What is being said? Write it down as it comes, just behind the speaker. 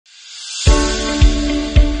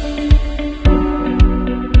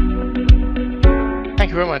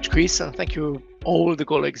very much, Chris, and thank you all the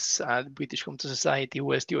colleagues at British Computer Society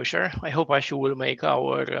West Yorkshire. I hope actually will make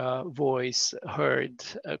our voice heard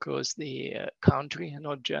across the country and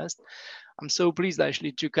not just. I'm so pleased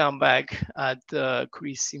actually to come back at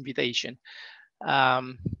Chris' invitation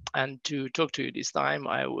and to talk to you this time.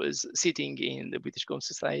 I was sitting in the British Computer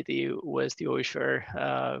Society West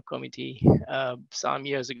Yorkshire committee some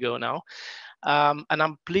years ago now. And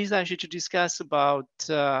I'm pleased actually to discuss about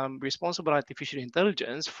responsible artificial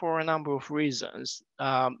intelligence for a number of reasons.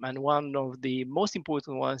 And one of the most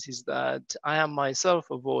important ones is that I am myself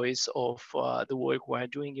a voice of the work we're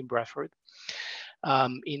doing in Bradford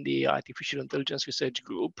in the artificial intelligence research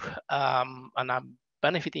group. And I'm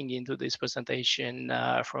benefiting into this presentation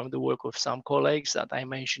from the work of some colleagues that I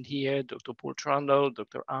mentioned here, Dr. Paul Trundle,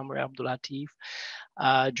 Dr. Amr Abdulatif,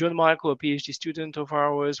 John Marco, a PhD student of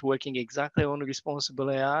ours working exactly on responsible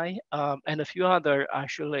AI, and a few other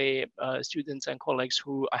actually students and colleagues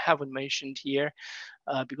who I haven't mentioned here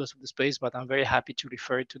because of the space, but I'm very happy to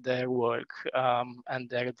refer to their work and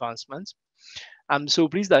their advancements. I'm so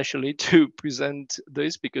pleased actually to present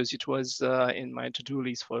this because it was in my to-do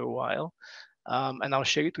list for a while. And I'll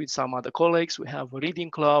share it with some other colleagues. We have a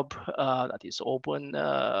reading club that is open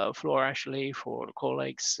floor actually for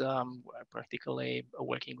colleagues. We're practically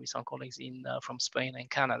working with some colleagues in from Spain and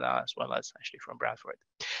Canada, as well as actually from Bradford.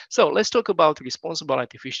 So let's talk about responsible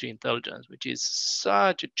artificial intelligence, which is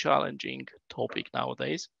such a challenging topic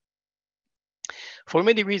nowadays for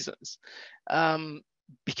many reasons.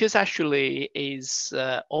 Because actually is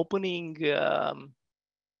opening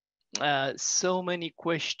so many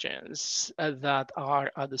questions that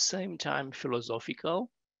are at the same time philosophical,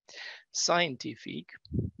 scientific.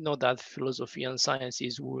 Not that philosophy and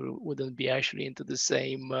sciences wouldn't be actually into the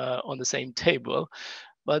same on the same table,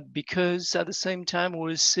 but because at the same time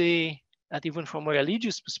we'll see that even from a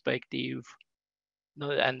religious perspective,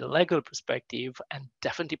 and the legal perspective, and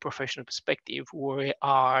definitely professional perspective, we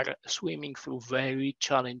are swimming through very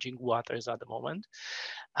challenging waters at the moment.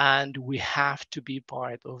 And we have to be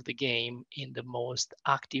part of the game in the most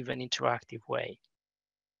active and interactive way.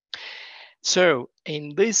 So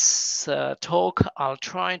in this talk, I'll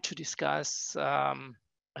try to discuss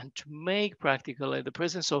and to make practical the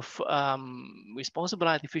presence of responsible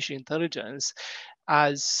artificial intelligence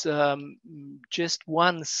as just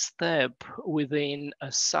one step within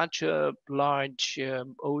such a large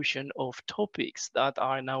ocean of topics that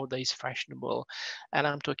are nowadays fashionable. And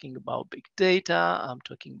I'm talking about big data, I'm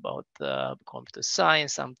talking about computer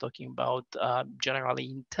science, I'm talking about generally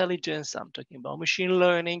intelligence, I'm talking about machine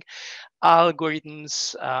learning,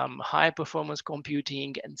 algorithms, high performance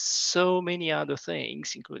computing, and so many other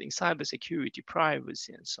things, including cybersecurity,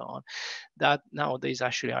 privacy, and so on, that nowadays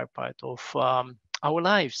actually are part of our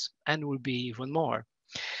lives and will be even more.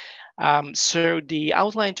 So the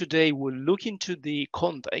outline today will look into the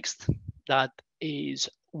context that is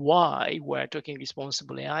why we're talking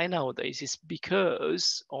responsible AI nowadays is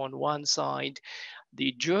because on one side,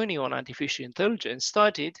 the journey on artificial intelligence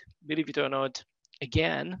started, believe it or not,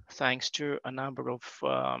 again, thanks to a number of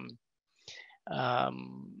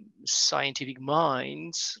scientific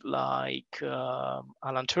minds like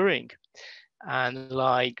Alan Turing and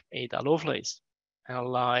like Ada Lovelace and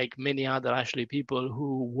like many other actually people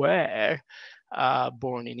who were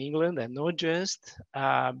born in England and not just,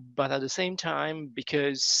 but at the same time,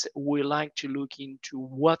 because we like to look into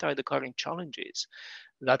what are the current challenges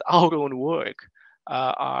that our own work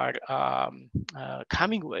are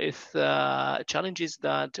coming with, challenges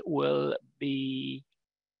that will be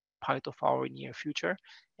part of our near future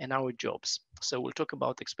and our jobs. So we'll talk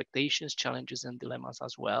about expectations, challenges, and dilemmas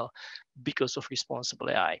as well because of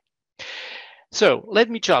responsible AI. So let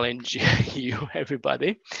me challenge you,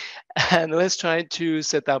 everybody, and let's try to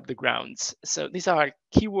set up the grounds. So these are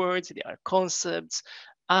keywords, they are concepts,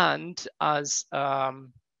 and as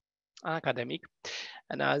an academic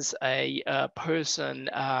and as a person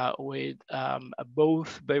with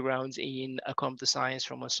both backgrounds in computer science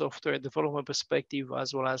from a software development perspective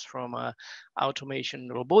as well as from a automation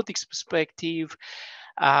robotics perspective,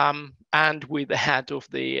 and with the hat of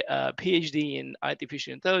the PhD in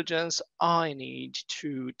artificial intelligence, I need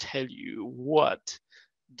to tell you what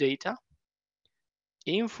data,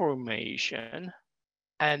 information,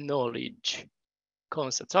 and knowledge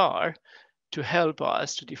concepts are to help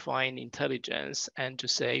us to define intelligence and to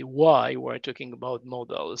say why we're talking about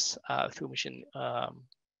models through machine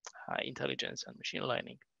intelligence and machine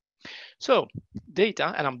learning. So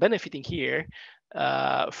data, and I'm benefiting here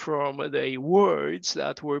from the words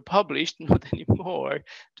that were published, not anymore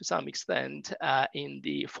to some extent, in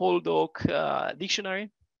the Foldoc dictionary,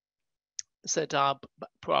 set up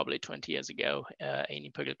probably 20 years ago in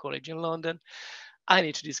Imperial College in London. I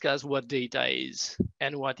need to discuss what data is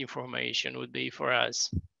and what information would be for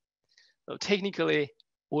us. So technically,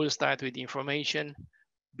 we'll start with information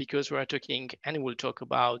because we're talking, and we'll talk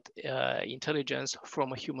about intelligence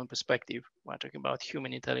from a human perspective. We're talking about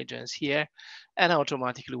human intelligence here, and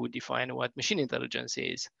automatically we define what machine intelligence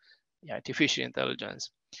is, artificial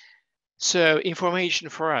intelligence. So information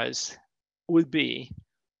for us would be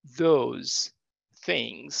those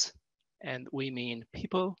things, and we mean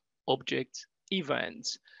people, objects,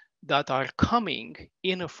 events that are coming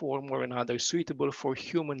in a form or another suitable for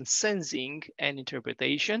human sensing and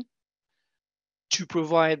interpretation to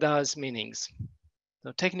provide us meanings.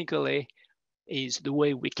 So technically is the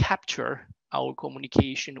way we capture our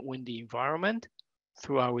communication with the environment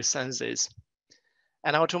through our senses.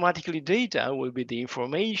 And automatically data will be the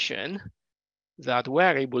information that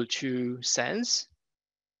we're able to sense,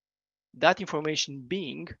 that information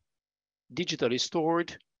being digitally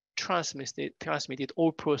stored, transmitted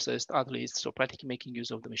or processed at least, so practically making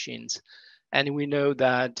use of the machines. And we know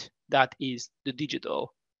that that is the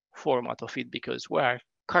digital format of it because we're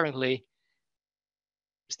currently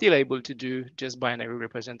still able to do just binary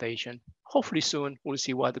representation. Hopefully soon we'll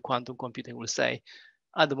see what the quantum computing will say.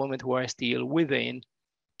 At the moment we're still within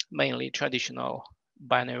mainly traditional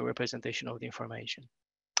binary representation of the information.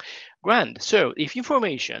 Grand. So if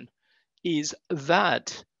information is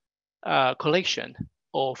that collection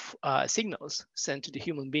of signals sent to the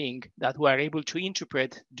human being that we are able to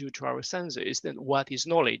interpret due to our senses, then what is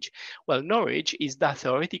knowledge? Well, knowledge is that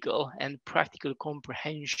theoretical and practical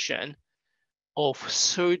comprehension of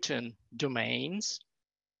certain domains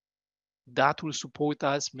that will support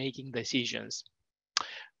us making decisions.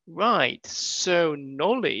 Right, so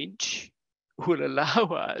knowledge will allow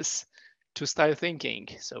us to start thinking.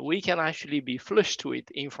 So we can actually be flushed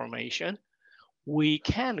with information. We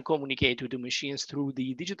can communicate with the machines through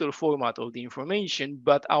the digital format of the information,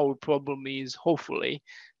 but our problem is hopefully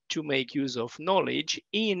to make use of knowledge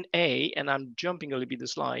in a, and I'm jumping a little bit the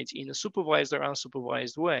slides, in a supervised or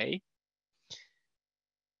unsupervised way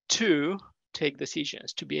to take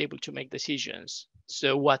decisions, to be able to make decisions.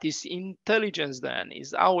 So what is intelligence then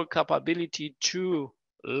is our capability to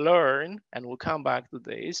learn, and we'll come back to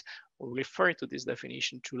this, we'll refer to this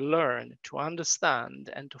definition, to learn, to understand,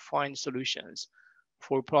 and to find solutions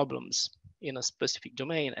for problems in a specific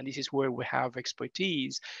domain. And this is where we have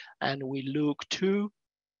expertise, and we look to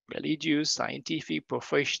religious, scientific,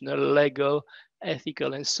 professional, legal,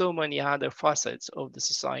 ethical, and so many other facets of the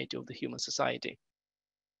society, of the human society.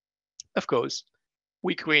 Of course,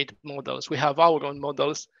 we create models. We have our own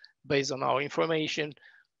models based on our information.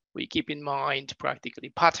 We keep in mind practically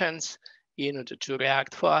patterns in order to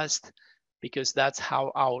react fast because that's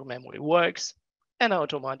how our memory works. And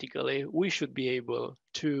automatically, we should be able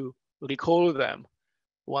to recall them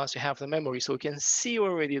once we have the memory. So we can see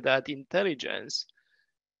already that intelligence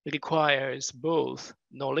requires both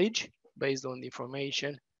knowledge based on the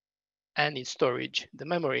information and its storage. The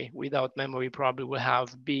memory, without memory, probably will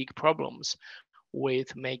have big problems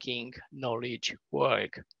with making knowledge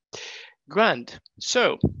work. Grand.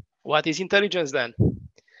 So what is intelligence then?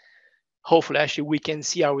 Hopefully, actually, we can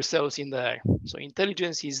see ourselves in there. So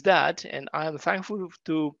intelligence is that, and I'm thankful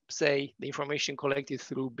to say the information collected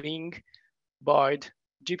through Bing, Bard,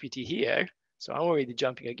 GPT here. So I'm already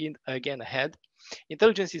jumping again ahead.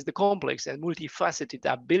 Intelligence is the complex and multifaceted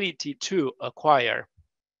ability to acquire,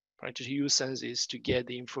 right, to use senses to get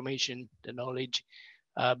the information, the knowledge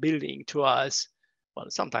building to us, well,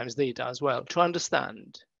 sometimes data as well, to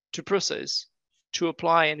understand, to process, to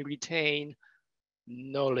apply and retain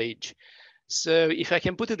knowledge. So if I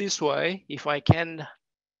can put it this way, if I can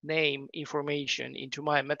name information into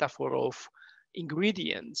my metaphor of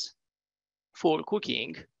ingredients for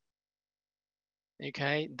cooking,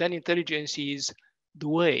 okay, then intelligence is the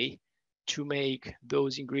way to make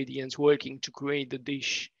those ingredients working to create the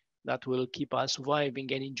dish that will keep us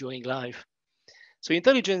surviving and enjoying life. So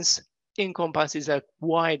intelligence encompasses a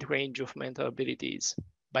wide range of mental abilities.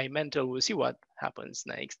 By mental, we'll see what happens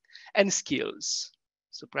next, and skills.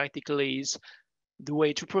 So practically is the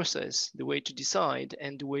way to process, the way to decide,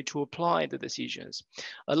 and the way to apply the decisions,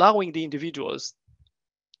 allowing the individuals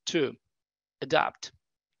to adapt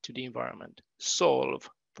to the environment, solve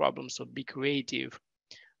problems, so be creative,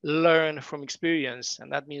 learn from experience,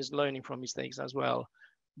 and that means learning from mistakes as well,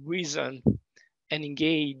 reason, and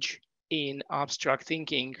engage in abstract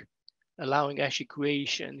thinking, allowing actually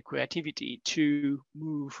creativity to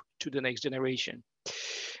move to the next generation.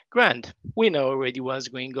 Grant, we know already what's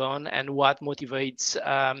going on and what motivates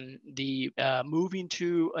the move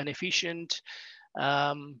into an efficient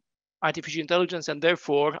artificial intelligence, and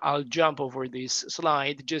therefore I'll jump over this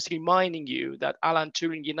slide, just reminding you that Alan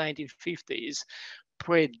Turing in 1950s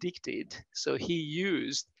predicted, so he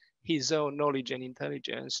used his own knowledge and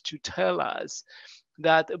intelligence to tell us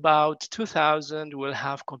that about 2000 will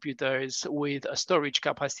have computers with a storage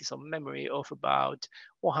capacity of memory of about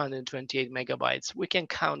 128 megabytes. We can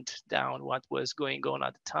count down what was going on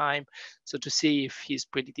at the time, so to see if his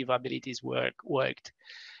predictive abilities worked.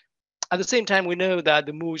 At the same time, we know that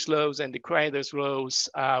the Moore's laws and the Crater's laws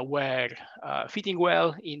were fitting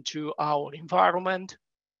well into our environment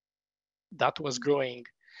that was growing,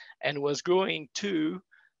 and was growing to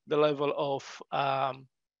the level of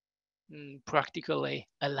practically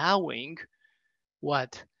allowing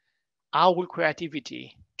what our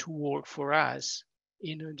creativity to work for us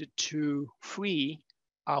in order to free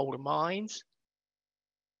our minds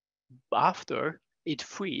after it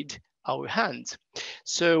freed our hands.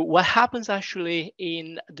 So what happens actually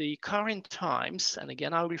in the current times, and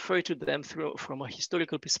again I'll refer to them from a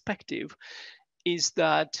historical perspective, is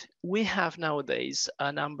that we have nowadays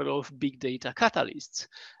a number of big data catalysts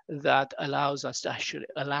that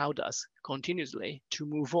allowed us continuously to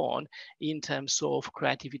move on in terms of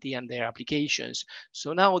creativity and their applications.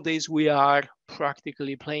 So nowadays we are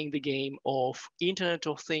practically playing the game of Internet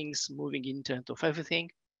of Things, moving Internet of Everything,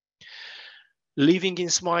 living in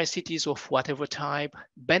smart cities of whatever type,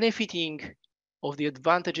 benefiting of the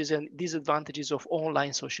advantages and disadvantages of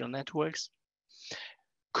online social networks,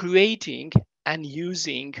 creating and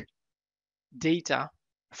using data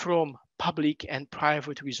from public and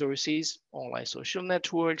private resources, online social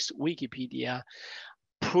networks, Wikipedia,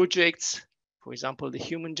 projects, for example, the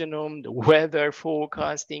human genome, the weather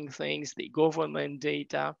forecasting things, the government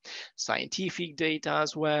data, scientific data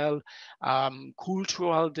as well,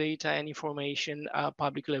 cultural data and information,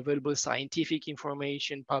 publicly available scientific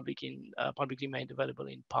information, publicly made available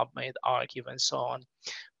in PubMed, Archive, and so on.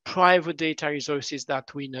 Private data resources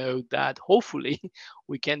that we know that hopefully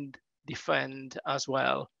we can defend as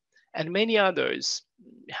well. And many others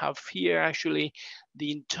have here actually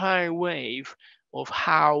the entire wave of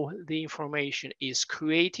how the information is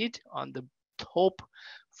created on the top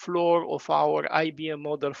floor of our IBM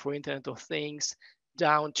model for Internet of Things,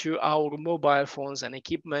 down to our mobile phones and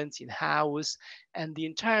equipment in house, and the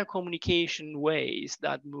entire communication ways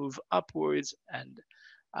that move upwards and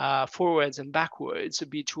forwards and backwards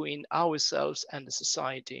between ourselves and the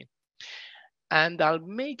society. And I'll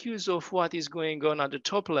make use of what is going on at the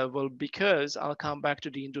top level, because I'll come back to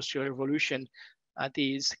the Industrial Revolution that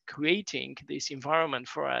is creating this environment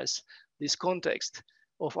for us, this context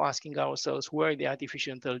of asking ourselves where the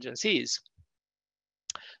artificial intelligence is.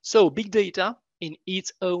 So big data in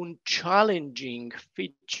its own challenging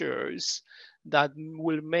features that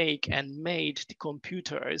will make and made the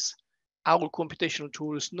computers, our computational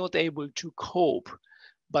tools, not able to cope,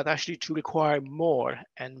 but actually to require more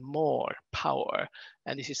and more power.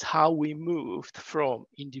 And this is how we moved from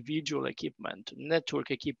individual equipment, to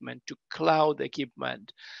network equipment, to cloud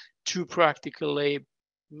equipment, to practically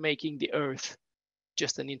making the Earth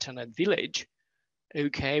just an internet village.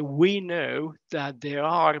 Okay, we know that there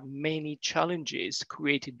are many challenges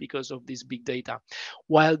created because of this big data.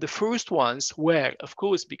 While the first ones were, of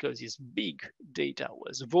course, because it's big data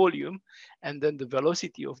was volume, and then the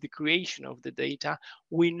velocity of the creation of the data,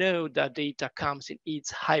 we know that data comes in its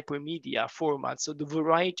hypermedia format. So the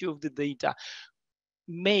variety of the data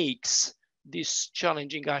makes this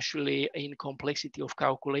challenging actually in complexity of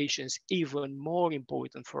calculations even more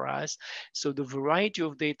important for us. So the variety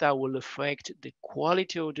of data will affect the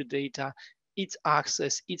quality of the data, its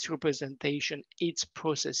access, its representation, its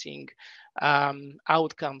processing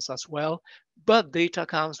outcomes as well. But data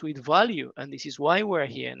comes with value, and this is why we're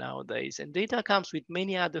here nowadays. And data comes with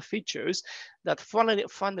many other features that,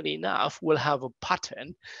 funnily enough, will have a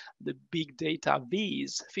pattern, the big data,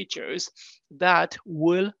 these features that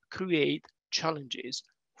will create challenges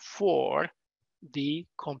for the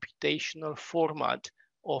computational format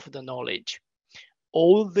of the knowledge.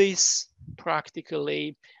 All these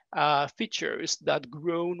practically features that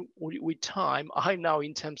grown with time are now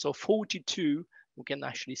in terms of 42. We can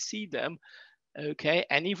actually see them, okay,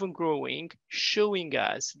 and even growing, showing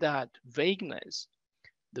us that vagueness,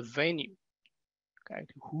 the venue, okay,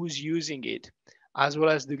 who's using it, as well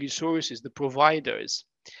as the resources, the providers,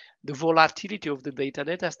 the volatility of the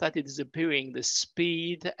data started disappearing. The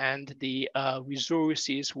speed and the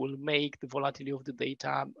resources will make the volatility of the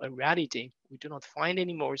data a reality. We do not find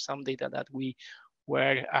anymore some data that we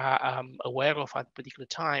were aware of at a particular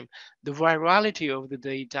time. The virality of the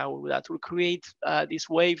data that will create these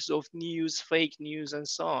waves of news, fake news, and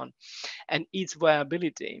so on, and its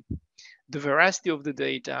viability, the veracity of the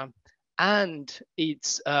data, and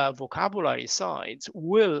its vocabulary sides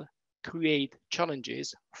will create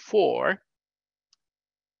challenges for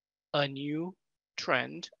a new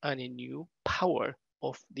trend and a new power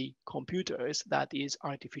of the computers, that is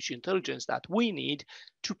artificial intelligence, that we need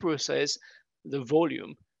to process the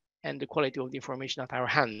volume and the quality of the information at our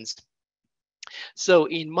hands. So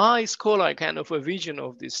in my scholar kind of a vision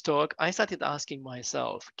of this talk, I started asking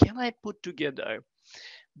myself, can I put together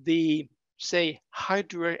the, say,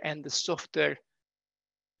 hardware and the software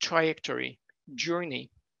trajectory, journey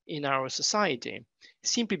in our society?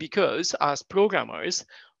 Simply because as programmers,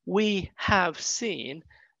 we have seen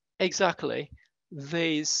exactly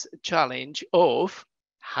this challenge of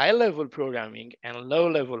high-level programming and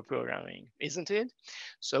low-level programming, isn't it?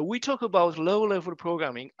 So we talk about low-level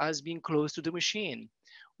programming as being close to the machine.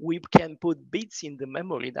 We can put bits in the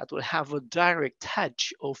memory that will have a direct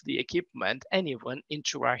touch of the equipment and even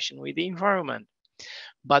interaction with the environment.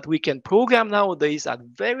 But we can program nowadays at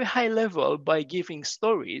very high level by giving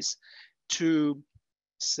stories to,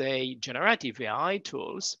 say, generative AI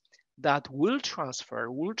tools that will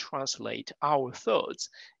translate our thoughts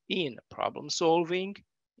in problem solving,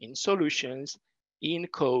 in solutions, in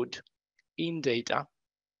code, in data,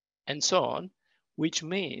 and so on, which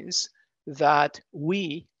means that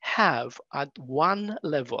we have at one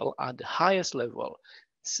level, at the highest level,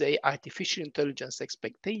 say artificial intelligence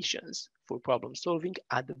expectations for problem solving,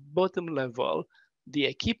 at the bottom level, the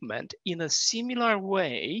equipment in a similar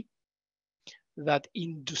way that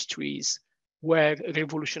industries were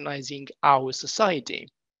revolutionizing our society.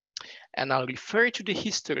 And I'll refer to the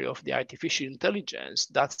history of the artificial intelligence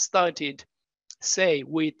that started, say,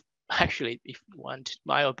 with, actually, if you want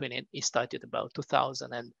my opinion, it started about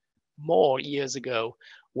 2000 and more years ago,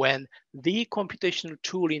 when the computational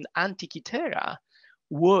tool in Antikythera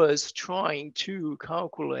was trying to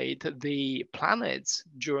calculate the planet's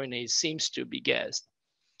journey, seems to be guessed.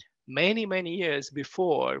 Many years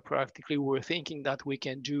before, practically, we were thinking that we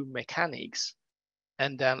can do mechanics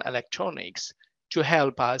and then electronics to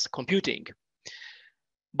help us computing.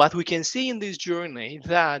 But we can see in this journey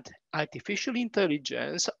that artificial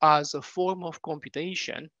intelligence as a form of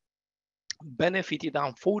computation benefited,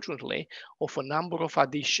 unfortunately, of a number of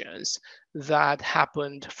additions that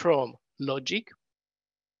happened from logic,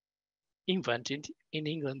 invented in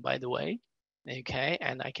England, by the way, okay,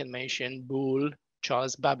 and I can mention Boole,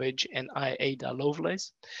 Charles Babbage, and Ada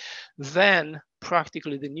Lovelace. Then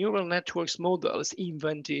practically the neural networks models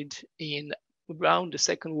invented in around the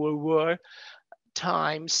Second World War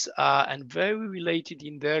times, and very related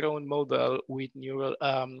in their own model with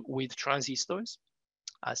with transistors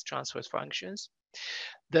as transfer functions.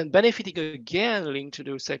 Then benefiting again, linked to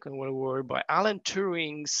the Second World War by Alan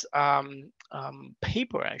Turing's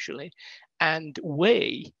paper actually, and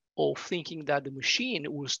way of thinking that the machine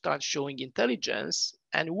will start showing intelligence.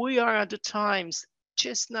 And we are at the times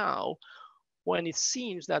just now when it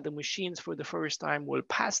seems that the machines for the first time will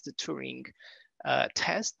pass the Turing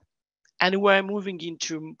test. And we're moving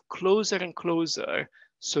into closer and closer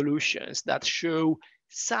solutions that show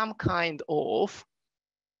some kind of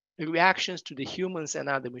reactions to the humans and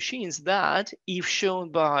other machines that, if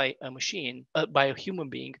shown by a machine, by a human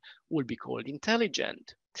being, will be called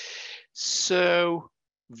intelligent. So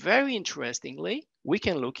very interestingly, we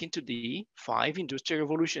can look into the 5 industrial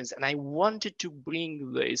revolutions. And I wanted to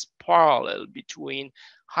bring this parallel between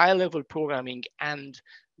high-level programming and,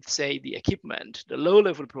 say, the equipment, the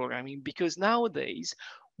low-level programming, because nowadays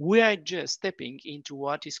we are just stepping into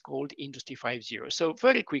what is called Industry 5.0. So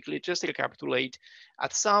very quickly, just to recapitulate,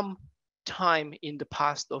 at some time in the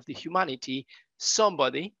past of the humanity,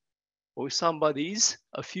 somebody or somebody's,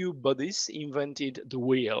 a few bodies invented the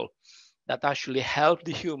wheel that actually helped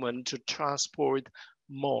the human to transport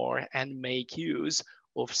more and make use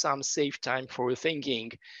of some safe time for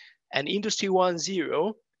thinking. And Industry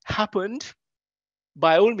 1.0 happened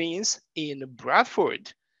by all means in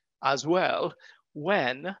Bradford as well,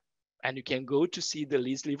 when, and you can go to see the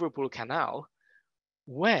Leeds-Liverpool Canal,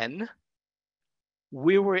 when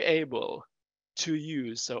we were able to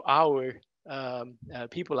use, so our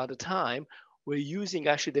people at the time were using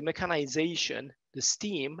actually the mechanization, the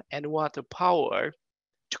steam and water power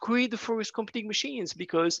to create the first computing machines,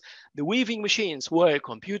 because the weaving machines were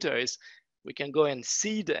computers. We can go and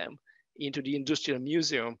see them into the Industrial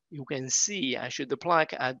Museum. You can see actually the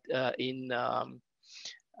plaque at,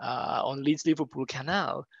 on Leeds-Liverpool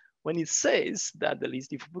Canal, when it says that the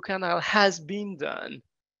Leeds-Liverpool Canal has been done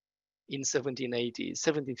in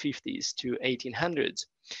 1750s to 1800s.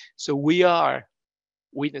 So we are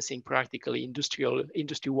witnessing practically industry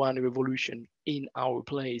 1 revolution in our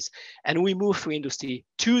place. And we moved to industry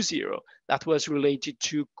 2.0 that was related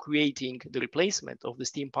to creating the replacement of the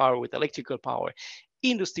steam power with electrical power.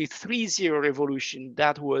 Industry 3.0 revolution,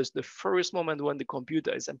 that was the first moment when the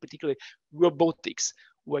computers and particularly robotics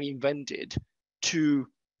were invented to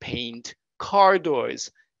paint car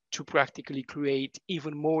doors, to practically create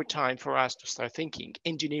even more time for us to start thinking,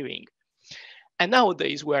 engineering. And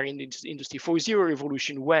nowadays we're in the industry 4.0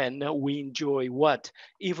 revolution when we enjoy what?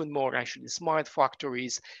 Even more actually smart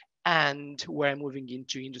factories, and we're moving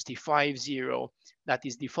into industry 5.0 that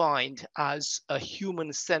is defined as a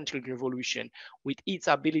human-centric revolution with its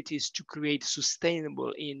abilities to create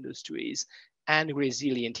sustainable industries and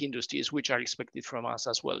resilient industries, which are expected from us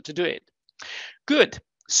as well to do it. Good.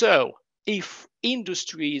 So if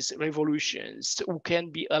industries revolutions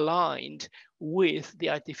can be aligned with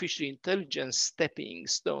the artificial intelligence stepping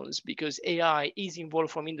stones, because AI is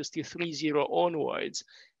involved from industry 3.0 onwards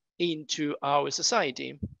into our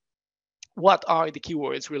society, what are the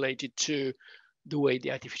keywords related to the way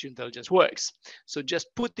the artificial intelligence works? So just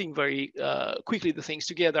putting very quickly the things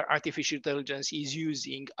together, artificial intelligence is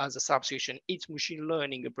using as a subsection its machine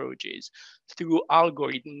learning approaches through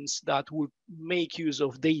algorithms that would make use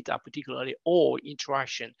of data particularly, or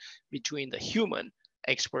interaction between the human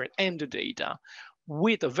expert and the data,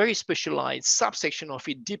 with a very specialized subsection of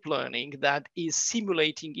it, deep learning, that is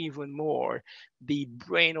simulating even more the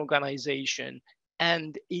brain organization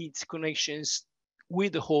and its connections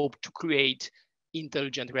with the hope to create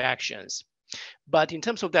intelligent reactions. But in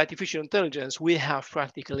terms of the artificial intelligence, we have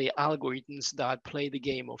practically algorithms that play the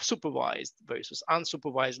game of supervised versus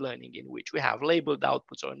unsupervised learning, in which we have labeled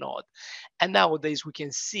outputs or not. And nowadays we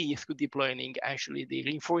can see through deep learning actually the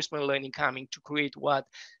reinforcement learning coming to create what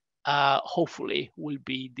hopefully will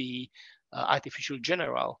be the artificial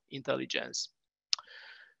general intelligence.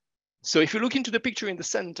 So if you look into the picture in the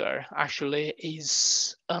center, actually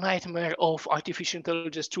is a nightmare of artificial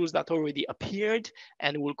intelligence tools that already appeared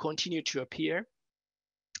and will continue to appear.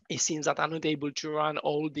 It seems that I'm not able to run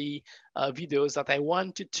all the videos that I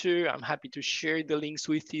wanted to. I'm happy to share the links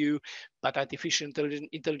with you, but artificial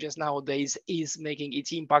intelligence nowadays is making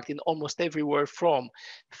its impact in almost everywhere, from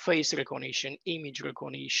face recognition, image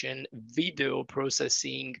recognition, video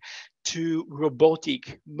processing, to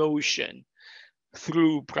robotic motion,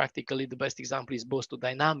 through practically the best example is Boston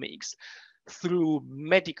Dynamics, through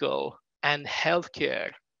medical and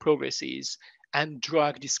healthcare progresses and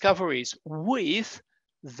drug discoveries with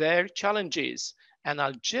their challenges. And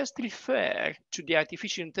I'll just refer to the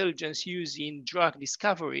artificial intelligence used in drug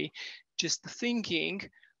discovery, just thinking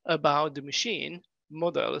about the machine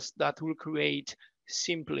models that will create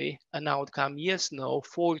simply an outcome yes, no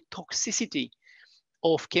for toxicity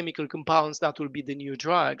of chemical compounds that will be the new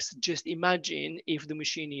drugs. Just imagine if the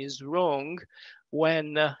machine is wrong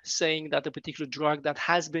when saying that a particular drug that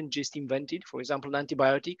has been just invented, for example, an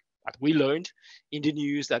antibiotic that we learned in the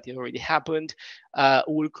news that it already happened,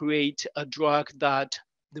 will create a drug that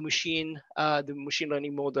the machine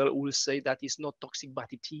learning model will say that is not toxic, but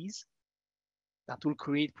it is. That will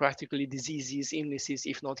create practically diseases, illnesses,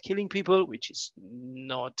 if not killing people, which is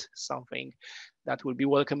not something that will be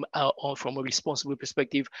welcome from a responsible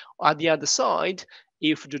perspective. On the other side,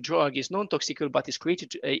 if the drug is non-toxical but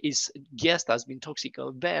is guessed as being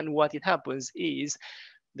toxical, then what it happens is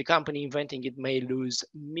the company inventing it may lose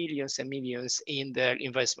millions and millions in their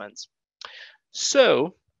investments.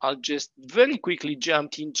 So I'll just very quickly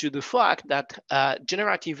jump into the fact that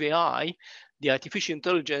generative AI, the artificial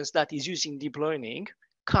intelligence that is using deep learning,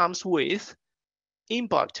 comes with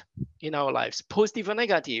impact in our lives, positive and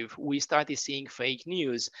negative. We started seeing fake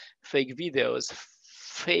news, fake videos,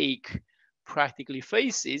 fake practically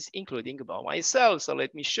faces, including about myself. So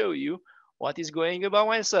let me show you what is going about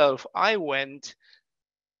myself. I went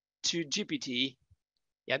to GPT,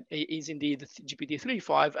 yeah, it is indeed GPT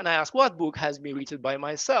 3.5, and I asked what book has been written by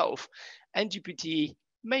myself, and GPT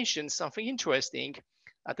mentioned something interesting.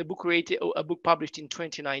 At a book published in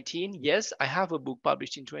 2019. Yes, I have a book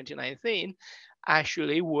published in 2019.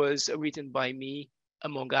 Actually, was written by me,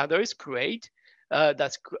 among others. Great,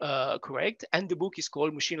 that's correct. And the book is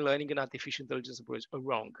called "Machine Learning and Artificial Intelligence Are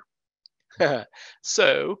Wrong."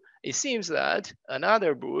 So it seems that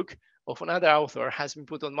another book of another author has been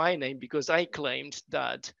put on my name because I claimed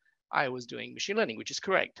that I was doing machine learning, which is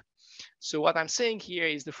correct. So what I'm saying here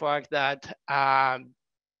is the fact that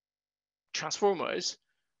transformers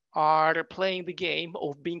are playing the game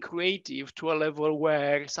of being creative to a level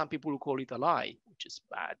where some people will call it a lie, which is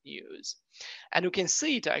bad news. And you can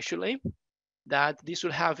see it actually, that this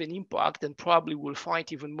will have an impact and probably will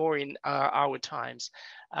fight even more in our times.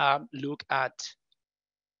 Look at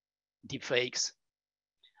deepfakes.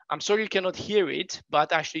 I'm sorry you cannot hear it,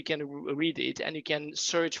 but actually you can read it and you can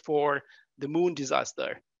search for the moon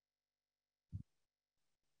disaster.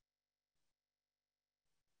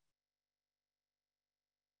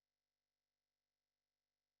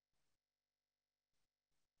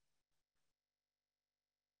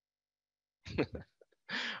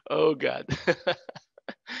 Oh God.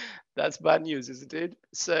 That's bad news, isn't it?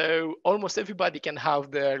 So almost everybody can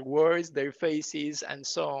have their words, their faces, and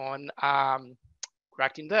so on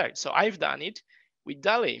cracked in there. So I've done it with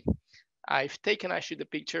DALI. I've taken actually the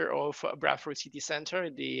picture of Bradford City Centre,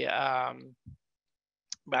 the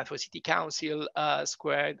Bradford City Council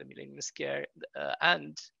Square, the Millennium Square,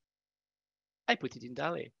 and I put it in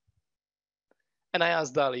DALI. And I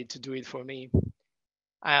asked DALI to do it for me.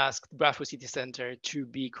 I asked Bradford City Centre to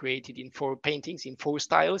be created in 4 paintings in 4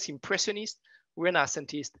 styles: Impressionist,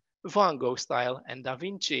 Renaissantist, Van Gogh style, and Da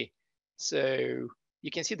Vinci. So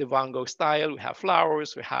you can see the Van Gogh style. We have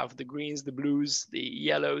flowers, we have the greens, the blues, the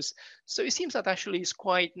yellows. So it seems that actually is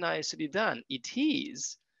quite nicely done. It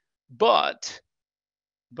is, but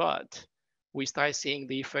we start seeing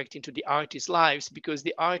the effect into the artists' lives, because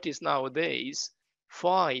the artists nowadays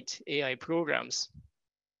fight AI programs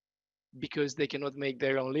because they cannot make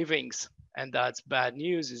their own livings. And that's bad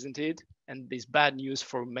news, isn't it? And it's bad news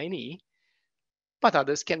for many, but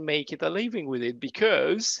others can make it a living with it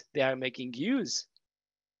because they are making use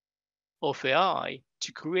of AI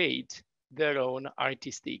to create their own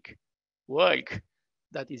artistic work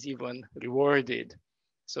that is even rewarded.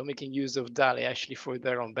 So making use of DALI actually for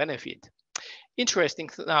their own benefit. Interesting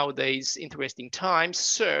nowadays, interesting times.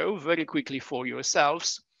 So very quickly for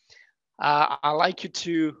yourselves, I'd like you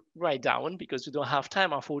to write down, because we don't have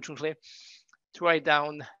time, unfortunately, to write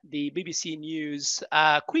down the BBC News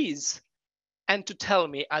quiz and to tell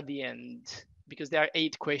me at the end, because there are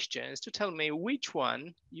 8 questions, to tell me which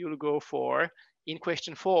one you'll go for in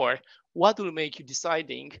question 4. What will make you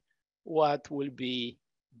deciding what will be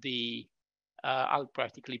the, I'll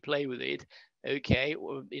practically play with it. Okay,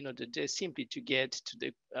 in order just simply to get to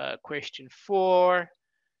the question 4.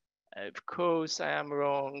 Of course, I am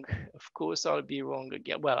wrong. Of course, I'll be wrong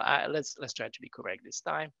again. Well, let's try to be correct this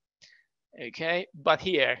time. Okay, but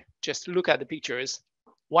here, just look at the pictures.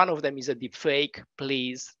 One of them is a deep fake.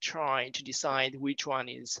 Please try to decide which one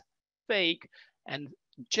is fake, and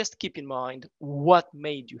just keep in mind what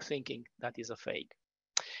made you thinking that is a fake.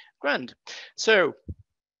 Grand. So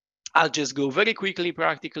I'll just go very quickly,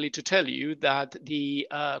 practically, to tell you that the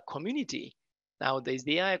community nowadays,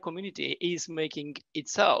 the AI community, is making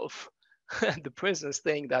itself the presence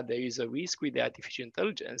saying that there is a risk with the artificial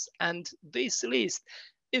intelligence, and this list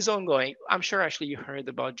is ongoing. I'm sure actually you heard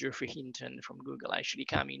about Geoffrey Hinton from Google actually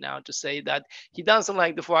coming now to say that he doesn't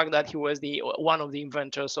like the fact that he was the one of the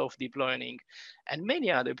inventors of deep learning, and many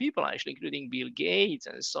other people actually, including Bill Gates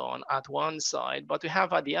and so on, at one side. But we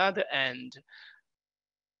have at the other end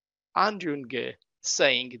Andrew Ng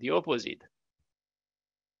saying the opposite.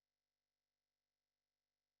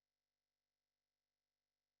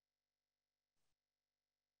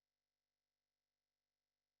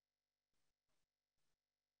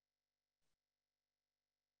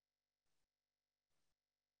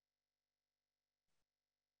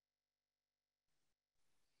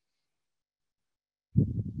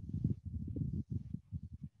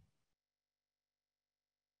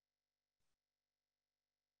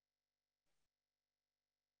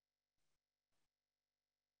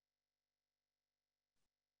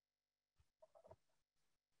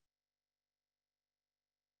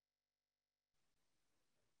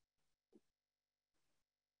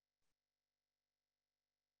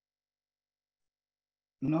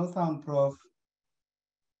 No sound, Prof.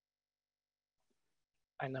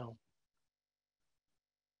 I know.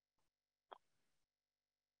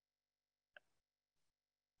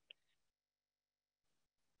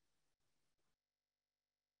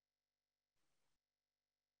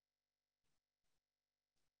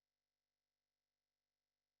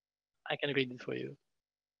 I can read it for you.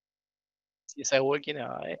 Since I work in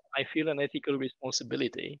AI, I feel an ethical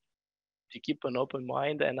responsibility to keep an open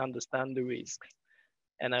mind and understand the risks.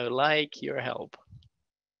 And I would like your help.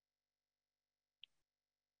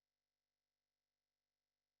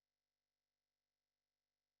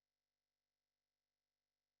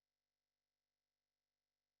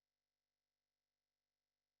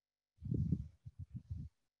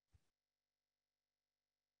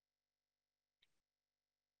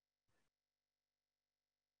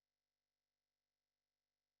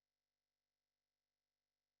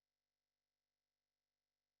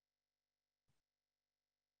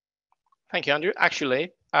 Thank you, Andrew.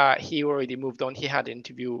 Actually, he already moved on. He had an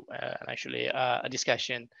interview, actually, a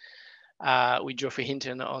discussion with Geoffrey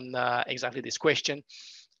Hinton on exactly this question.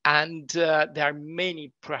 And there are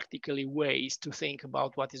many practically ways to think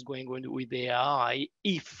about what is going on with AI,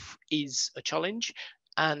 if is a challenge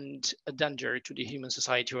and a danger to the human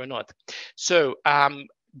society or not. So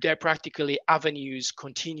there are practically avenues,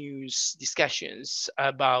 continuous discussions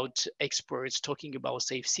about experts talking about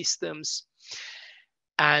safe systems,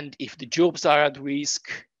 and if the jobs are at risk,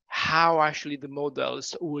 how actually the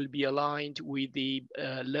models will be aligned with the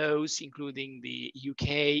laws, including the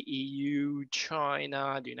UK, EU,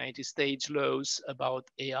 China, the United States laws about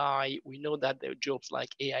AI. We know that there are jobs like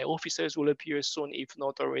AI officers will appear soon, if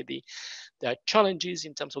not already. There are challenges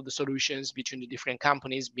in terms of the solutions between the different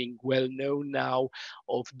companies being well known now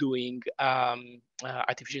of doing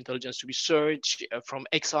artificial intelligence research from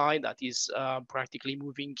XI that is practically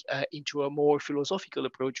moving into a more philosophical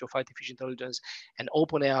approach of artificial intelligence, and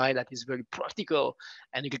OpenAI that is very practical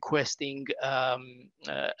and requesting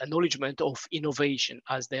acknowledgement of innovation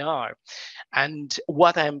as they are. And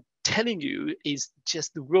what I'm telling you is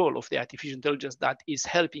just the role of the artificial intelligence that is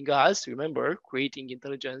helping us, remember, creating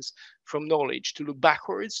intelligence from knowledge, to look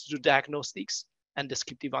backwards, to do diagnostics and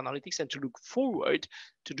descriptive analytics, and to look forward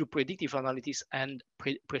to do predictive analytics and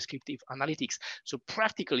prescriptive analytics. So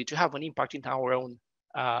practically to have an impact in our own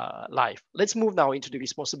life. Let's move now into the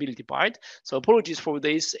responsibility part. So apologies for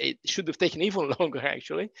this. It should have taken even longer,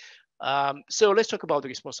 actually. So let's talk about the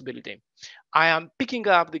responsibility. I am picking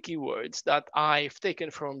up the keywords that I've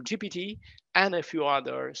taken from GPT and a few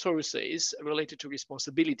other sources related to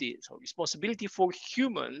responsibility. So responsibility for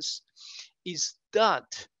humans is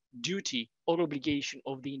that duty or obligation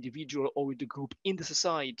of the individual or the group in the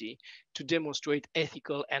society to demonstrate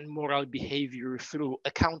ethical and moral behavior through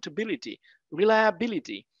accountability,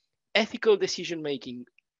 reliability, ethical decision making,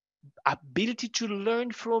 ability to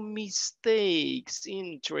learn from mistakes,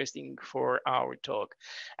 interesting for our talk,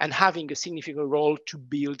 and having a significant role to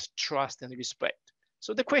build trust and respect.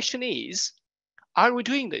 So the question is, are we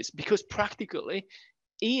doing this? Because practically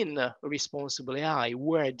in responsible AI,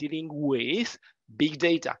 we're dealing with big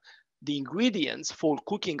data. The ingredients for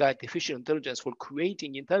cooking artificial intelligence, for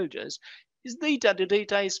creating intelligence, is data. The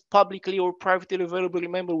data is publicly or privately available,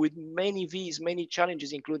 remember, with many V's, many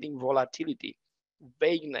challenges, including volatility,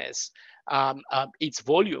 vagueness, its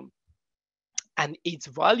volume, and its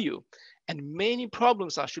value. And many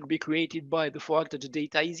problems are should be created by the fact that the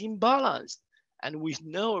data is imbalanced. And we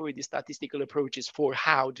know already statistical approaches for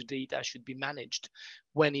how the data should be managed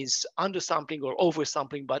when it's undersampling or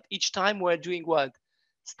oversampling. But each time we're doing what?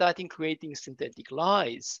 Starting creating synthetic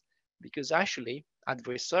lies, because actually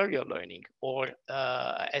adversarial learning or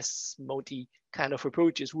SMOT kind of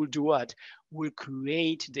approaches will do what? Will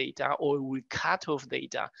create data or will cut off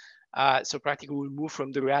data. So practically we'll move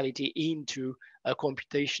from the reality into a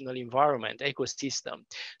computational environment, ecosystem.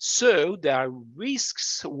 So there are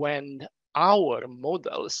risks when our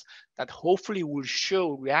models that hopefully will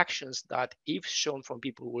show reactions that, if shown from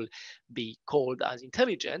people, will be called as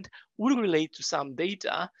intelligent, will relate to some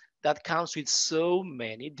data that comes with so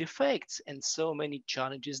many defects and so many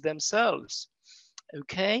challenges themselves.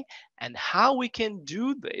 Okay, and how we can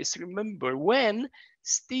do this, remember, when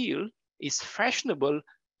still is fashionable,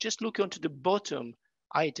 just look onto the bottom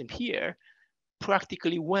item here,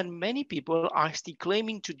 practically when many people are still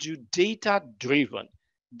claiming to do data driven,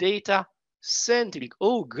 data centric.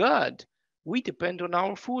 Oh God, we depend on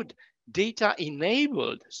our food. Data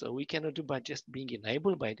enabled, so we cannot do by just being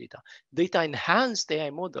enabled by data. Data enhanced AI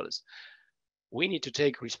models. We need to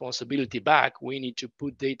take responsibility back. We need to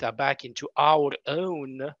put data back into our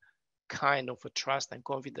own kind of a trust and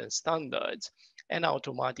confidence standards, and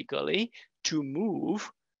automatically to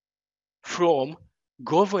move from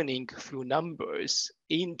governing through numbers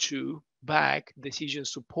into back decision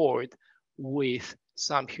support with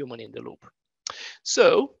some human in the loop.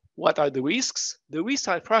 So what are the risks? The risks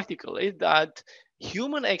are practically that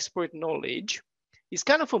human expert knowledge is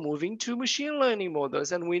kind of a moving to machine learning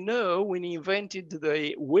models. And we know when we invented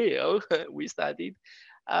the wheel, we started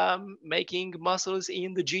making muscles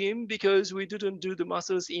in the gym because we didn't do the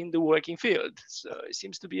muscles in the working field. So it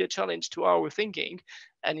seems to be a challenge to our thinking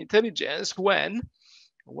and intelligence when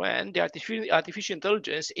the artificial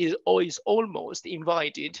intelligence is almost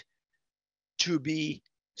invited to be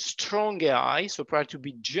strong AI, so try to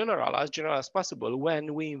be general as possible,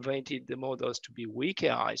 when we invented the models to be weak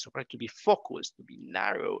AI, so try to be focused, to be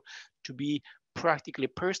narrow, to be practically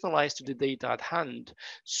personalized to the data at hand.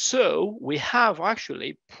 So we have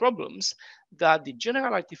actually problems that the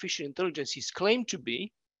general artificial intelligence is claimed to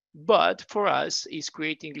be, But for us, it's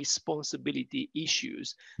creating responsibility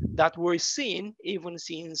issues that were seen even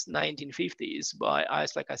since 1950s by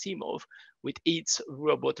Isaac Asimov with its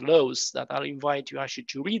robot laws that I'll invite you actually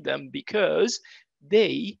to read them because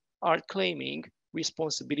they are claiming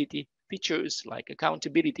responsibility features like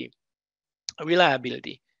accountability,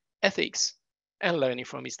 reliability, ethics, and learning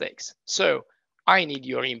from mistakes. So I need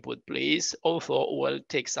your input, please. Although will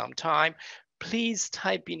take some time. Please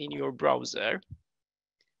type in your browser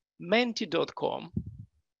menti.com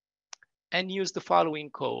and use the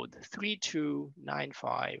following code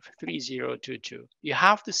 32953022. You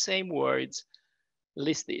have the same words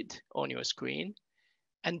listed on your screen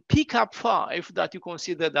and pick up 5 that you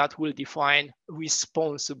consider that will define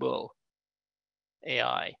responsible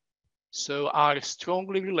AI. So are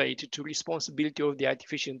strongly related to responsibility of the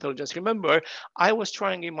artificial intelligence. Remember, I was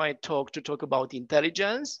trying in my talk to talk about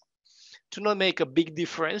intelligence, to not make a big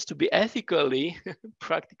difference, to be ethically,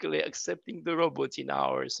 practically accepting the robots in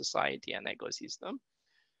our society and ecosystem.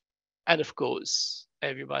 And of course,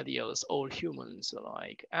 everybody else, all humans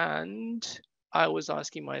alike. And I was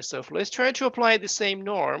asking myself, let's try to apply the same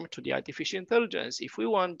norm to the artificial intelligence. If we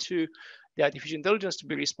want to the artificial intelligence to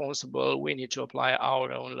be responsible, we need to apply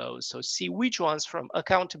our own laws. So see which ones from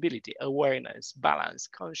accountability, awareness, balance,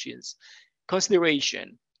 conscience,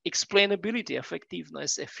 consideration, explainability,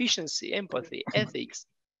 effectiveness, efficiency, empathy, ethics,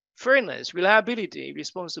 fairness, reliability,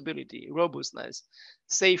 responsibility, robustness,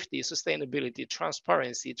 safety, sustainability,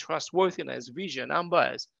 transparency, trustworthiness, vision,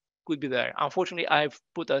 unbiased could be there. Unfortunately, I've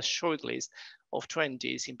put a short list of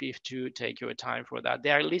 20 simply to take your time for that.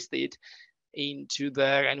 They are listed into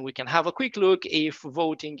there and we can have a quick look if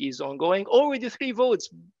voting is ongoing. Already 3 votes.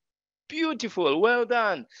 Beautiful. Well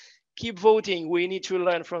done. Keep voting. We need to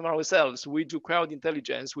learn from ourselves. We do crowd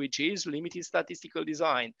intelligence, which is limited statistical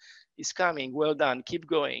design. It's coming. Well done. Keep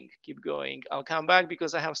going. Keep going. I'll come back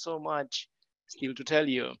because I have so much still to tell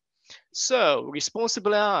you. So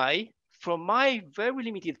responsible AI, from my very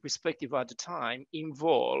limited perspective at the time,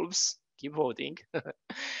 involves, keep voting,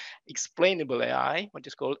 explainable AI, what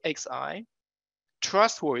is called XI,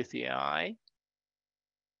 trustworthy AI,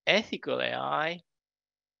 ethical AI,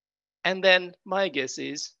 and then my guess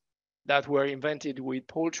is that were invented with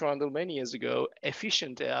Paul Trundle many years ago,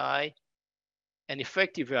 efficient AI and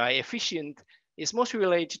effective AI. Efficient is mostly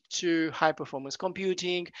related to high performance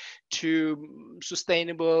computing, to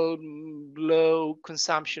sustainable, low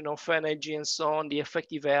consumption of energy and so on. The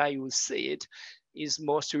effective AI, you will see it, is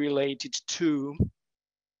mostly related to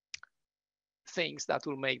things that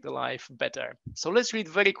will make the life better. So let's read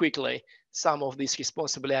very quickly some of these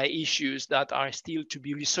responsible AI issues that are still to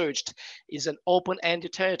be researched. It's an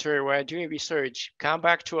open-ended territory where doing research. Come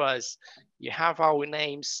back to us. You have our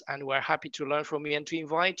names and we're happy to learn from you and to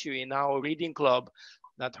invite you in our reading club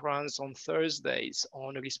that runs on Thursdays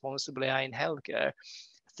on responsible AI in healthcare.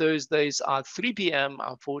 Thursdays at 3 p.m.,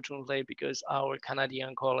 unfortunately, because our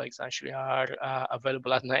Canadian colleagues actually are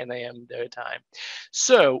available at 9 a.m. their time.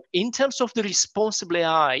 So in terms of the responsible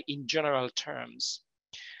AI in general terms,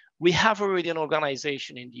 we have already an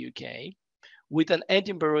organization in the UK with an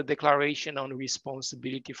Edinburgh Declaration on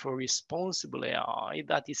Responsibility for Responsible AI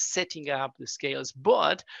that is setting up the scales.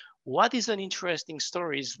 But what is an interesting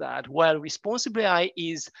story is that while responsible AI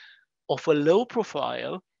is of a low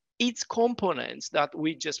profile, its components that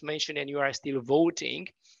we just mentioned and you are still voting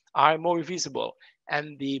are more visible.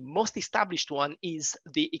 And the most established one is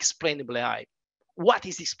the explainable AI. What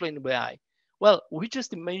is explainable AI? Well, we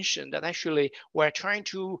just mentioned that actually we're trying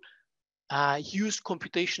to use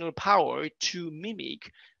computational power to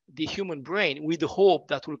mimic the human brain with the hope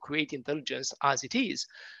that will create intelligence as it is.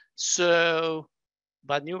 So,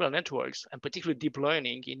 but neural networks, and particularly deep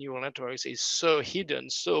learning in neural networks, is so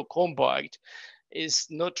hidden, so compact, is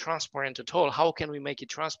not transparent at all. How can we make it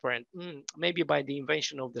transparent? Maybe by the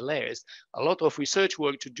invention of the layers. A lot of research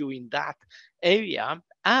work to do in that area.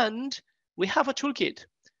 And we have a toolkit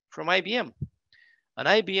from IBM, an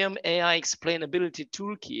IBM AI explainability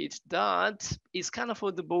toolkit that is kind of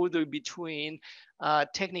on the border between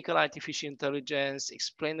technical artificial intelligence,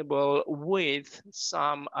 explainable with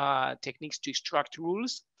some techniques to extract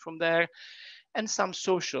rules from there, and some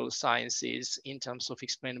social sciences in terms of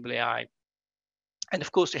explainable AI. And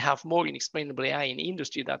of course, we have more in explainable AI in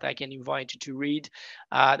industry that I can invite you to read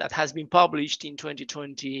that has been published in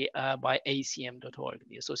 2020 by ACM.org,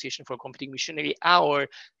 the Association for Computing Machinery, our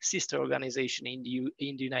sister organization in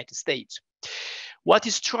the United States. What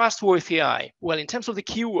is trustworthy AI? Well, in terms of the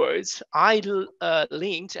keywords, I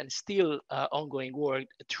linked and still ongoing work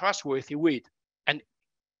trustworthy with, and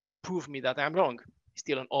prove me that I'm wrong,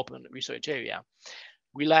 still an open research area.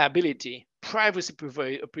 reliability, privacy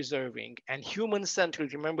preserving, and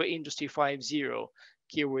human-centric. Remember Industry 5.0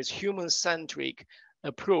 keywords, human-centric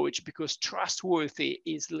approach, because trustworthy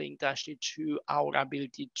is linked actually to our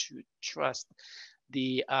ability to trust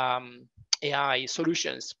the AI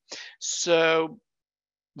solutions. So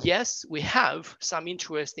yes, we have some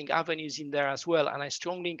interesting avenues in there as well. And I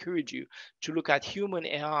strongly encourage you to look at human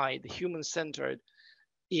AI, the human-centered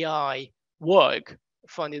AI work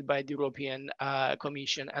funded by the European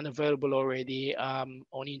Commission and available already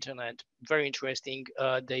on internet. Very interesting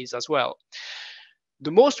days as well. The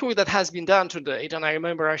most work that has been done to date, and I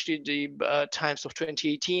remember actually the times of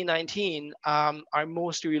 2018, 19, are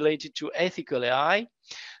mostly related to ethical AI.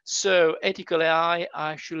 So ethical AI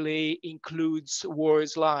actually includes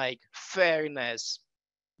words like fairness,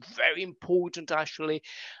 very important actually,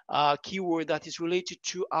 keyword that is related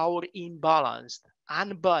to our imbalanced,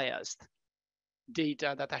 unbiased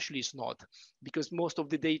data that actually is not, because most of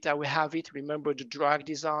the data we have it, remember the drug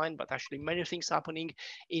design, but actually many things happening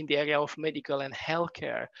in the area of medical and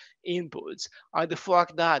healthcare inputs are the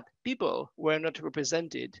fact that people were not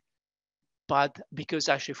represented, but because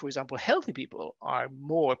actually, for example, healthy people are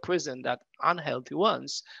more present than unhealthy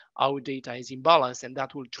ones, our data is imbalanced, and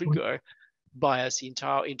that will trigger bias into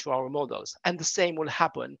our models. And the same will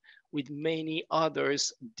happen with many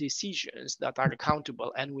others decisions that are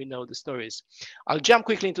accountable, and we know the stories. I'll jump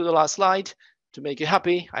quickly into the last slide to make you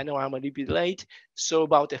happy. I know I'm a little bit late. So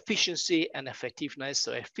about efficiency and effectiveness.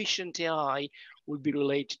 So efficient AI will be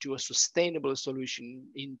related to a sustainable solution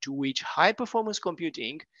into which high performance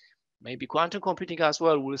computing, maybe quantum computing as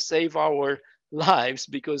well, will save our lives,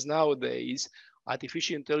 because nowadays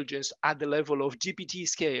artificial intelligence at the level of GPT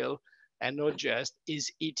scale and not just is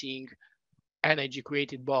eating energy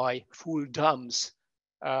created by full dams,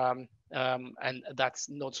 and that's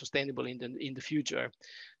not sustainable in the future.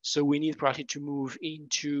 So we need probably to move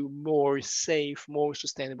into more safe, more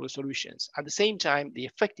sustainable solutions. At the same time, the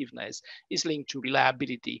effectiveness is linked to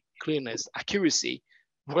reliability, clearness, accuracy,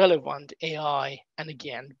 relevant AI, and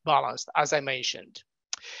again, balanced, as I mentioned.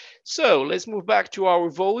 So let's move back to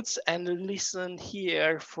our votes and listen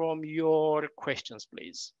here from your questions,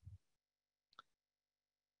 please.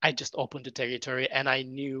 I just opened the territory and I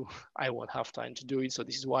knew I won't have time to do it. So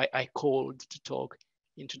this is why I called to talk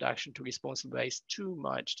introduction to responsible AI. Too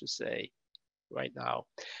much to say right now.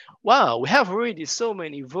 Wow, we have already so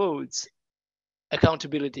many votes.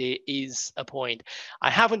 Accountability is a point. I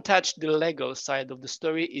haven't touched the legal side of the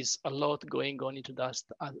story. Is a lot going on into that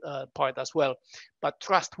part as well. But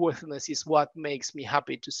trustworthiness is what makes me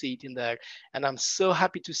happy to see it in there. And I'm so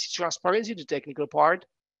happy to see transparency, the technical part,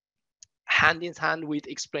 hand in hand with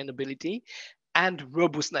explainability and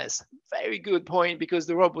robustness. Very good point, because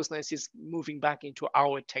the robustness is moving back into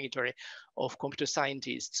our territory of computer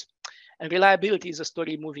scientists. And reliability is a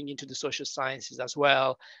story moving into the social sciences as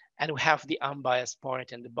well. And we have the unbiased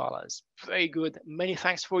part and the balance. Very good. Many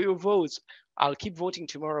thanks for your votes. I'll keep voting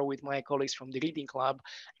tomorrow with my colleagues from the Reading Club,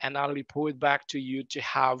 and I'll report back to you to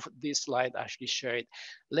have this slide actually shared.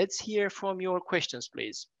 Let's hear from your questions,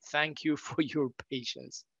 please. Thank you for your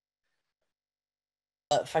patience.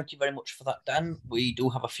 Thank you very much for that, Dan. We do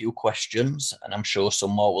have a few questions, and I'm sure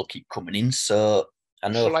some more will keep coming in. So I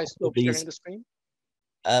know. Shall I stop sharing the screen?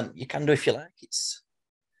 You can do if you like. It's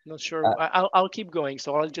not sure. I'll keep going,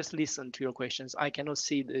 so I'll just listen to your questions. I cannot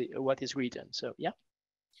see what is written. So yeah.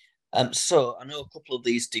 So I know a couple of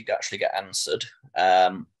these did actually get answered.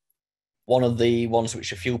 One of the ones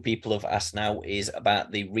which a few people have asked now is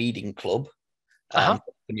about the Reading Club.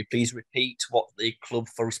 Can you please repeat what the Club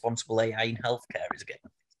for Responsible AI in Healthcare is again?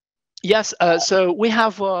 Yes, so we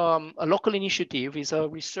have a local initiative. It's a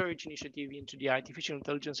research initiative into the Artificial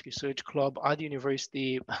Intelligence Research Club at the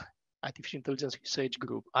University, Artificial Intelligence Research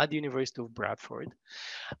Group at the University of Bradford.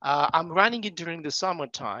 I'm running it during the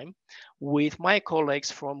summertime with my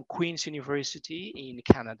colleagues from Queen's University in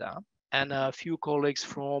Canada and a few colleagues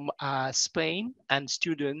from Spain, and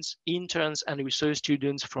students, interns and research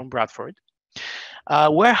students from Bradford.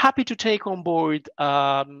 We're happy to take on board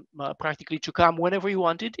practically to come whenever you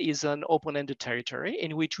want. It is an open-ended territory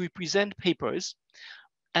in which we present papers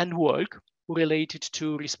and work related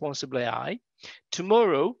to responsible AI.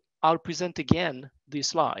 Tomorrow, I'll present again these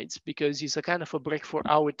slides because it's a kind of a break for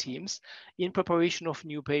our teams in preparation of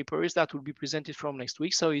new papers that will be presented from next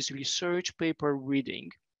week. So it's research paper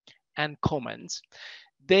reading and comments.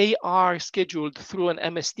 They are scheduled through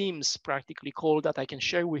an MS Teams practically call that I can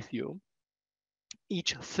share with you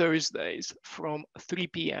each Thursdays from 3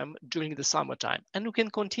 p.m. during the summertime. And you can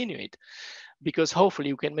continue it because hopefully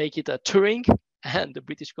you can make it a touring and the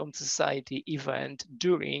British Computer Society event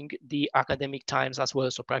during the academic times as well,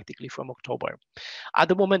 so practically from October. At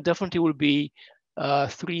the moment, definitely will be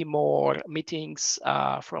 3 more meetings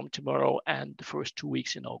from tomorrow and the first 2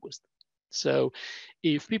 weeks in August. So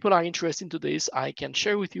if people are interested into this, I can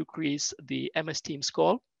share with you, Chris, the MS Teams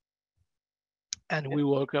call, and we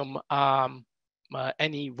welcome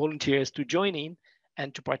any volunteers to join in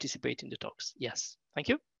and to participate in the talks. Yes, thank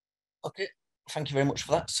you. Okay, thank you very much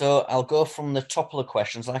for that. So I'll go from the top of the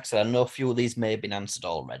questions. Like I said, I know a few of these may have been answered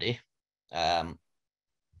already.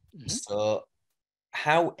 So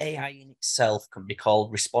how AI in itself can be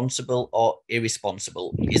called responsible or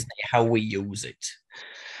irresponsible? Isn't it how we use it?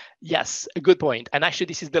 Yes, a good point. And actually,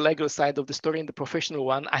 this is the legal side of the story and the professional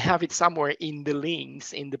one. I have it somewhere in the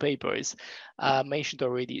links in the papers mentioned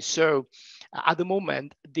already. So at the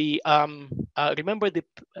moment, the remember the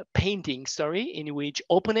painting story in which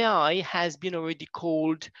OpenAI has been already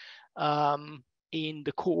called in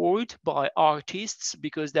the court by artists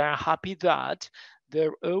because they are happy that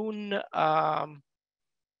their own,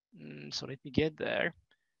 so let me get there.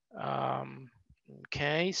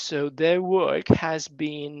 Okay, so their work has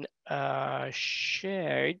been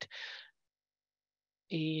shared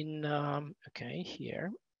in, okay,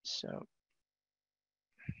 here. So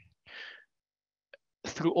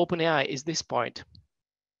through OpenAI is this part.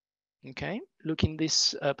 Okay, look in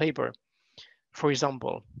this paper, for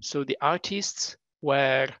example. So the artists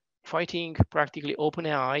were fighting practically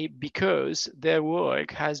OpenAI because their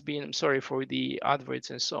work has been, I'm sorry for the adverts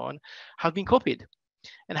and so on, have been copied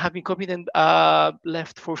and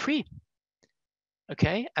left for free.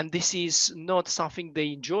 Okay, and this is not something they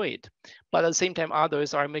enjoyed, but at the same time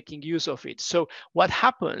others are making use of it. So what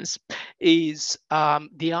happens is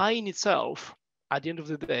the AI in itself at the end of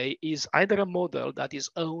the day is either a model that is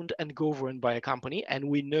owned and governed by a company, and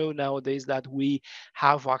we know nowadays that we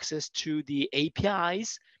have access to the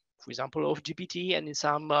APIs, for example, of GPT, and in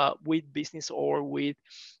some with business or with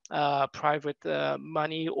private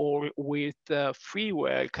money or with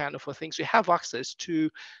freeware kind of a things. We have access to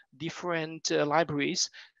different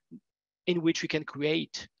libraries in which we can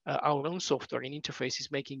create our own software and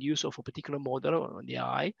interfaces making use of a particular model on the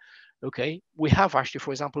AI. Okay, we have actually,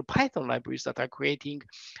 for example, Python libraries that are creating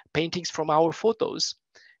paintings from our photos,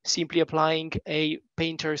 simply applying a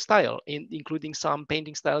painter style, including some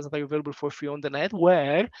painting styles that are available for free on the net,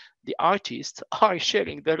 where the artists are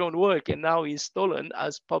sharing their own work and now is stolen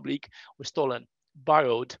as public, or stolen,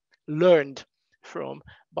 borrowed, learned from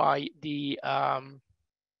by the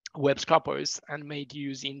web scrapers and made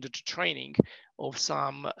use in the training of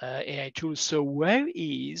some AI tools. So where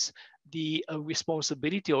is the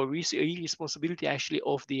responsibility or irresponsibility actually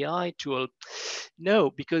of the AI tool? No,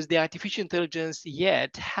 because the artificial intelligence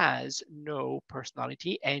yet has no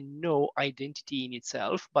personality and no identity in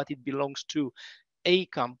itself, but it belongs to a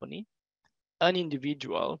company, an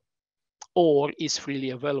individual, or is freely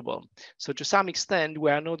available. So to some extent,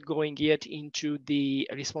 we are not going yet into the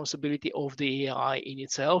responsibility of the AI in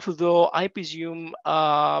itself, though I presume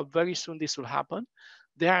very soon this will happen.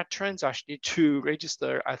 There are trends actually to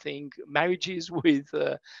register, I think, marriages with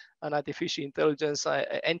an artificial intelligence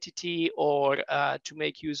entity or to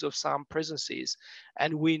make use of some presences.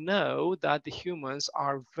 And we know that the humans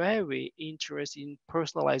are very interested in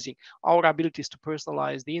personalizing our abilities to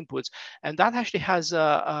personalize the inputs. And that actually has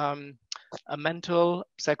a mental,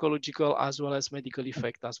 psychological, as well as medical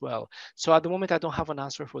effect as well. So at the moment, I don't have an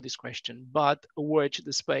answer for this question, but watch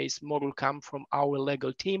the space. More will come from our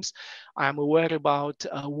legal teams. I'm aware about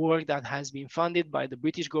work that has been funded by the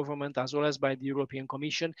British government as well as by the European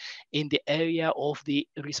Commission in the area of the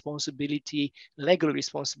responsibility, legal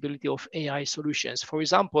responsibility of AI solutions. For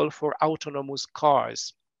example, for autonomous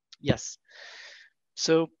cars. Yes.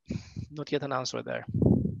 So not yet an answer there.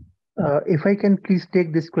 If I can please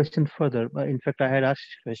take this question further. In fact, I had asked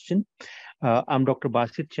this question. I'm Dr.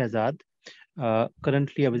 Basit Shahzad,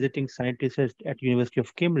 currently a visiting scientist at University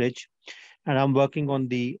of Cambridge, and I'm working on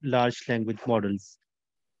the large language models.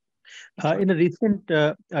 In a recent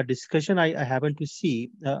discussion, I happened to see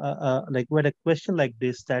like we had a question like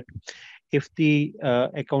this, that if the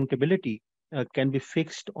accountability can be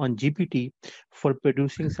fixed on GPT for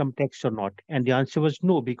producing some text or not, and the answer was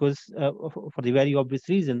no, because for the very obvious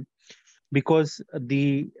reason, because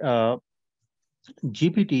the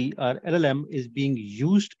GPT or LLM is being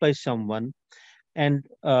used by someone, and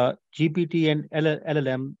GPT and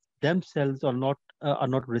LLM themselves are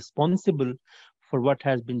not responsible for what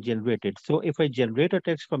has been generated. So if I generate a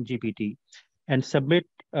text from GPT and submit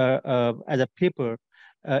as a paper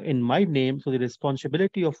in my name, so the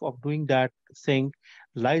responsibility of doing that, saying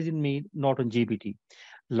lies in me, not on GPT.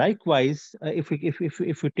 Likewise, if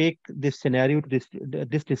we take this scenario to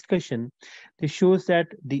this discussion, this shows that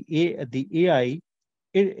the AI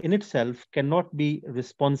in itself cannot be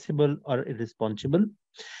responsible or irresponsible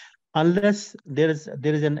unless there is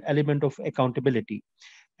an element of accountability.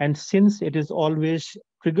 And since it is always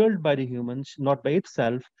triggered by the humans, not by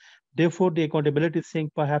itself, therefore the accountability thing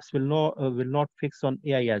perhaps will not fix on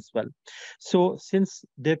AI as well. So since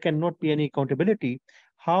there cannot be any accountability,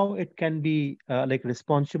 how it can be like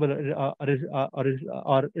responsible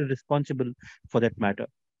or irresponsible for that matter?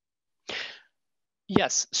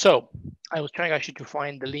 Yes, so I was trying actually to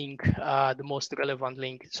find the link, the most relevant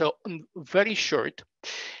link. So very short,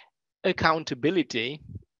 accountability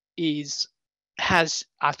has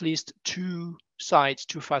at least two sides,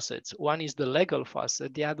 two facets. One is the legal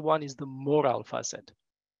facet, the other one is the moral facet.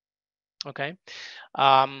 Okay.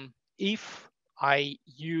 If I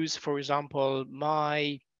use, for example,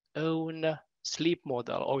 my own sleep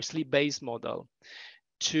model or sleep-based model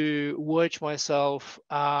to watch myself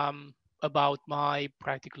about my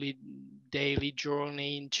practically daily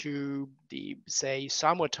journey into the, say,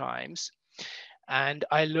 summer times, and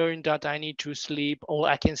I learned that I need to sleep, or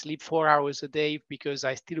I can sleep 4 hours a day because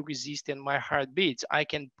I still resist and my heart beats. I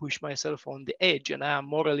can push myself on the edge, and I am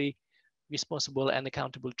morally responsible and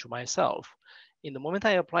accountable to myself. In the moment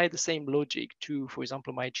I apply the same logic to, for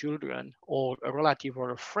example, my children or a relative or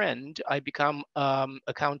a friend, I become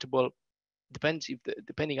accountable.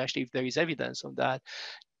 Depending actually if there is evidence on that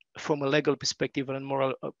from a legal perspective and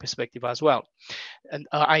moral perspective as well. And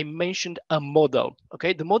I mentioned a model.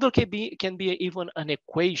 Okay, the model can be even an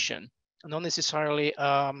equation, not necessarily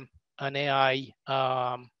an AI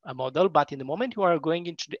a model. But in the moment you are going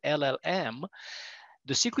into the LLM,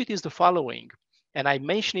 the secret is the following. And I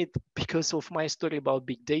mention it because of my story about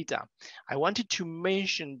big data. I wanted to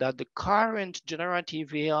mention that the current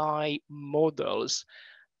generative AI models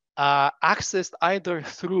are accessed either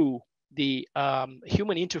through the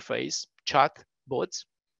human interface, chat bots,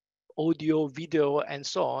 audio, video, and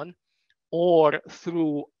so on, or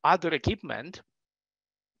through other equipment.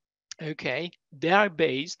 Okay, they are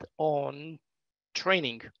based on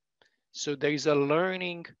training. So there is a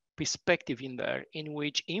learning perspective in there in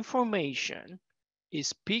which information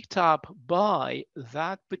is picked up by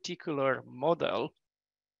that particular model.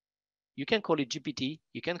 You can call it GPT,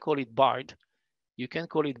 you can call it Bard, you can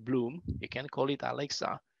call it Bloom, you can call it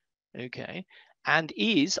Alexa, okay? And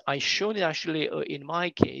I showed it actually in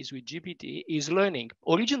my case with GPT, is learning.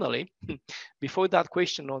 Originally, before that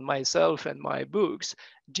question on myself and my books,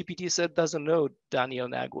 GPT said doesn't know Daniel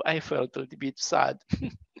Nagu. I felt a little bit sad.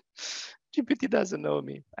 GPT doesn't know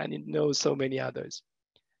me, and it knows so many others.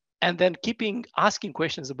 And then keeping asking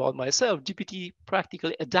questions about myself, GPT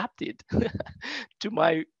practically adapted to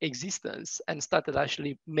my existence and started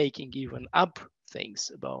actually making even up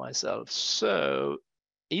things about myself. So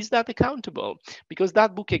is that accountable? Because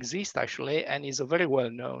that book exists actually and is a very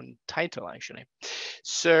well-known title actually.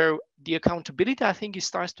 So the accountability, I think, it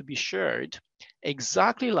starts to be shared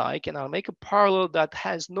exactly like, and I'll make a parallel that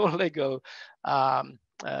has no legal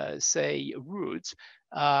say roots,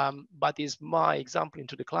 but is my example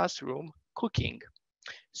into the classroom, cooking.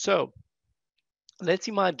 So let's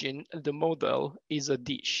imagine the model is a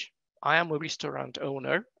dish. I am a restaurant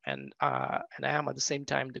owner and I am at the same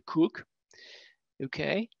time the cook.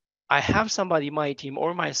 Okay, I have somebody in my team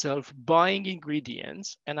or myself buying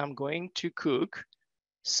ingredients, and I'm going to cook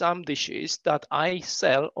some dishes that I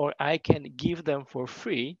sell or I can give them for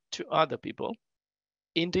free to other people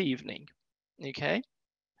in the evening. Okay,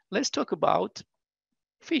 let's talk about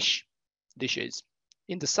fish dishes.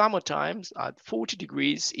 In the summer times at 40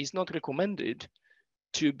 degrees is not recommended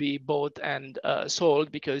to be bought and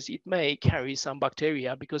sold because it may carry some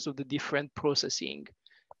bacteria because of the different processing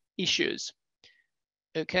issues.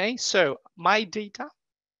 Okay, so my data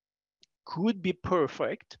could be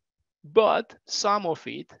perfect, but some of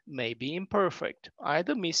it may be imperfect,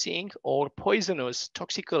 either missing or poisonous,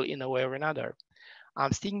 toxical in a way or another.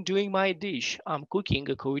 I'm still doing my dish. I'm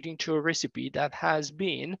cooking according to a recipe that has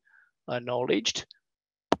been acknowledged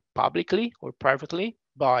publicly or privately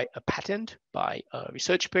by a patent, by a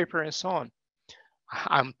research paper, and so on.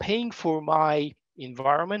 I'm paying for my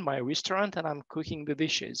environment, my restaurant, and I'm cooking the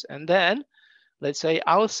dishes. And then let's say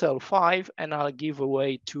I'll sell 5 and I'll give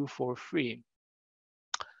away 2 for free.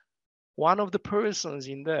 One of the persons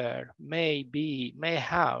in there may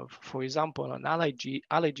have, for example, an allergy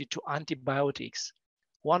to antibiotics.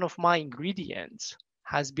 One of my ingredients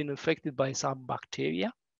has been affected by some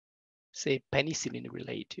bacteria, say penicillin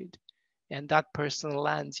related, and that person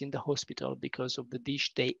lands in the hospital because of the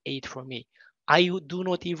dish they ate from me. I do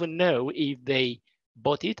not even know if they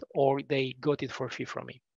bought it or they got it for free from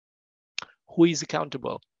me. Who is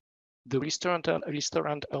accountable? The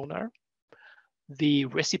restaurant owner, the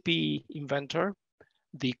recipe inventor,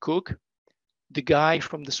 the cook, the guy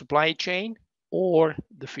from the supply chain, or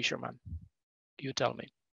the fisherman? You tell me.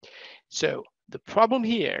 So the problem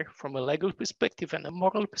here from a legal perspective and a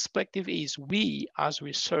moral perspective is we as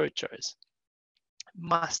researchers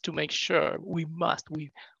must to make sure we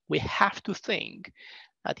have to think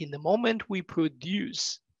that in the moment we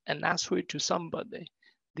produce an answer to somebody,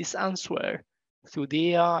 this answer through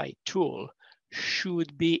the AI tool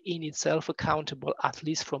should be in itself accountable, at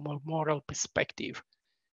least from a moral perspective.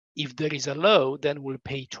 If there is a law, then we'll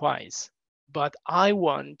pay twice. But I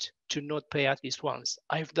want to not pay at least once.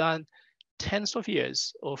 I've done tens of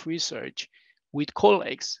years of research with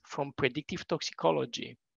colleagues from predictive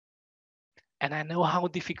toxicology, and I know how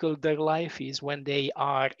difficult their life is when they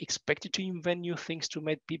are expected to invent new things to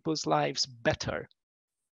make people's lives better.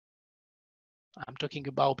 I'm talking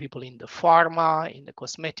about people in the pharma, in the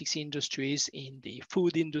cosmetics industries, in the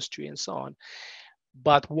food industry, and so on.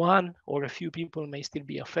 But one or a few people may still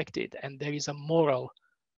be affected, and there is a moral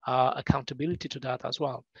accountability to that as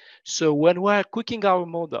well. So when we're cooking our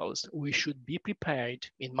models, we should be prepared,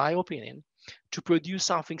 in my opinion, to produce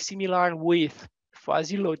something similar with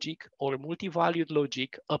fuzzy logic or multi-valued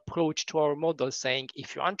logic approach to our model, saying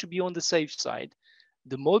if you want to be on the safe side,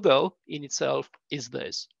 the model in itself is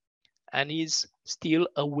this and is still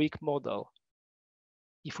a weak model.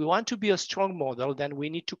 If we want to be a strong model, then we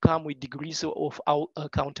need to come with degrees of our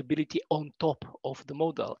accountability on top of the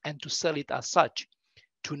model and to sell it as such.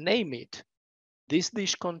 To name it, this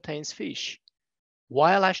dish contains fish.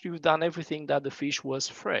 While actually we've done everything that the fish was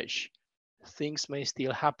fresh, things may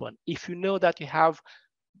still happen. If you know that you have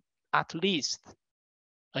at least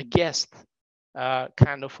a guest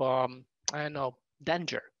kind of, I don't know,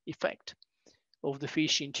 danger effect of the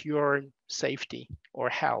fish into your safety or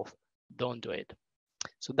health, don't do it.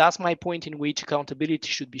 So that's my point in which accountability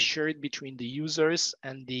should be shared between the users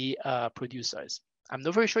and the producers. I'm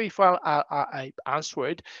not very sure if I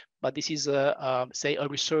answered, but this is say a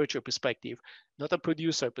researcher perspective, not a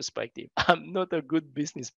producer perspective. I'm not a good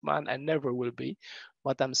businessman and never will be,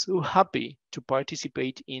 but I'm so happy to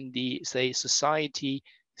participate in the, say, society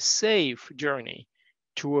safe journey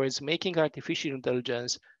towards making artificial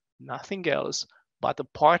intelligence nothing else but a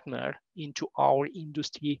partner into our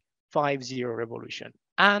industry 5.0 revolution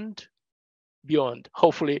and beyond.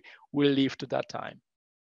 Hopefully we'll live to that time.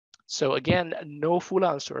 So again, no full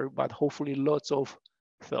answer, but hopefully lots of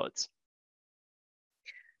thoughts.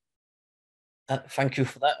 Thank you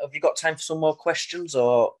for that. Have you got time for some more questions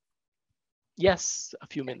or? Yes, a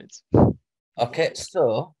few minutes. Okay,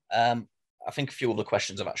 so I think a few of the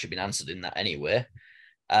questions have actually been answered in that anyway.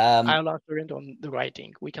 I'll answer it on the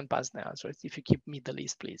writing. We can pass the answers if you keep me the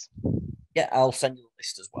list, please. Yeah, I'll send you the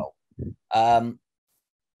list as well.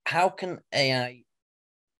 How can AI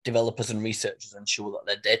developers and researchers ensure that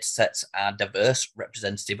their data sets are diverse,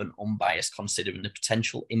 representative, and unbiased, considering the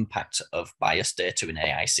potential impact of biased data in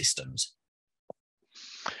AI systems?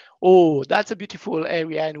 Oh, that's a beautiful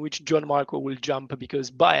area in which John Marco will jump, because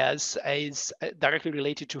bias is directly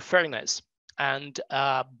related to fairness. And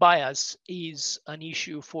bias is an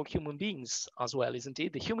issue for human beings as well, isn't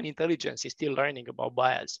it? The human intelligence is still learning about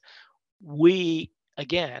bias. We,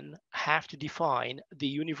 again, have to define the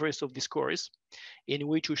universe of discourse in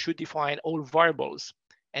which we should define all variables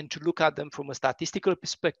and to look at them from a statistical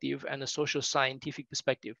perspective and a social scientific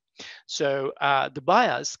perspective. So the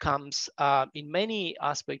bias comes in many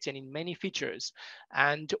aspects and in many features,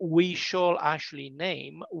 and we shall actually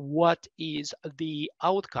name what is the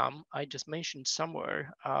outcome. I just mentioned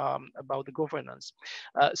somewhere about the governance.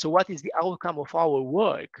 So what is the outcome of our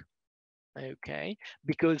work? Okay,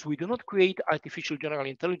 because we do not create artificial general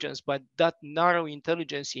intelligence, but that narrow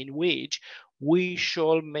intelligence in which we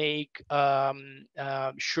shall make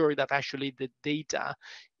sure that actually the data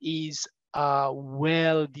is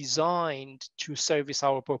well designed to service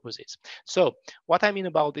our purposes. So what I mean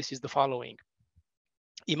about this is the following.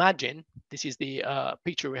 Imagine, this is the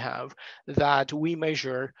picture we have, that we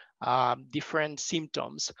measure different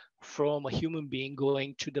symptoms from a human being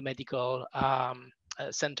going to the medical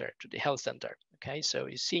center, to the health center. Okay, so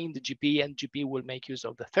you're seeing the GP, and GP will make use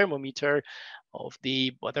of the thermometer, of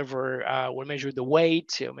the whatever, will measure the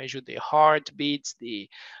weight, will measure the heartbeats, the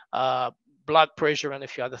blood pressure, and a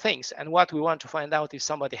few other things. And what we want to find out if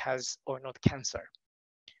somebody has or not cancer.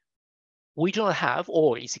 We do not have,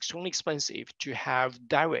 or it's extremely expensive to have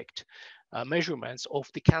direct measurements of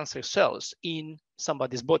the cancer cells in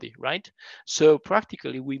somebody's body, right? So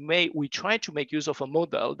practically, we try to make use of a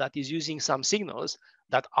model that is using some signals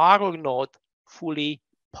that are or not fully,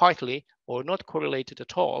 partly, or not correlated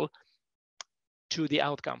at all to the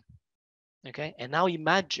outcome. Okay, and now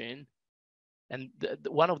imagine, and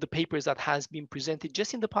one of the papers that has been presented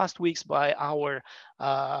just in the past weeks by our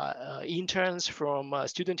interns from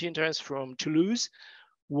student interns from Toulouse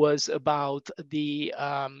was about the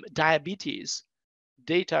diabetes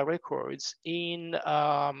data records in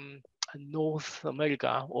North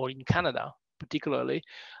America, or in Canada particularly,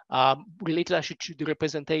 related actually to the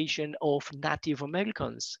representation of Native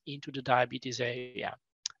Americans into the diabetes area.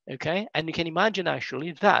 Okay, and you can imagine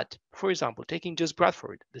actually that, for example, taking just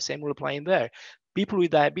Bradford, the same will apply in there. People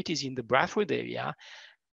with diabetes in the Bradford area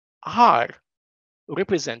are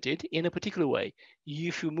represented in a particular way.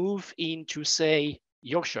 If you move into, say,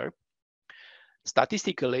 Yorkshire,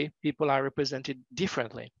 statistically, people are represented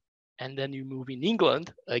differently. And then you move in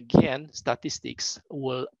England, again, statistics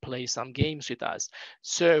will play some games with us.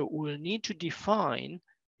 So we'll need to define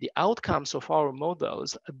the outcomes of our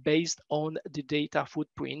models based on the data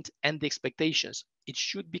footprint and the expectations. It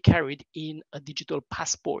should be carried in a digital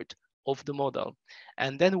passport of the model.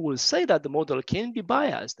 And then we'll say that the model can be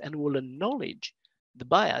biased, and we'll acknowledge the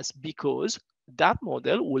bias because that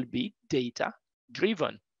model will be data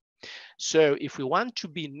driven. So if we want to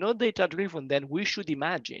be not data driven, then we should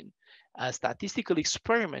imagine a statistical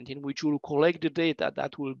experiment in which we'll collect the data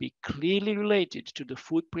that will be clearly related to the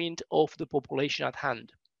footprint of the population at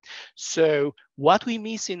hand. So what we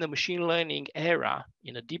miss in the machine learning era,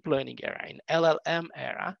 in a deep learning era, in LLM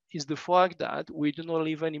era, is the fact that we do not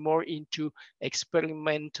live anymore into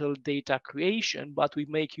experimental data creation, but we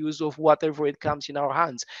make use of whatever it comes in our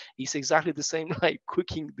hands. It's exactly the same like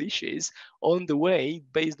cooking dishes on the way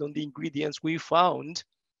based on the ingredients we found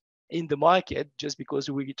in the market just because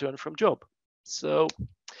we returned from job. So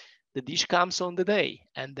the dish comes on the day,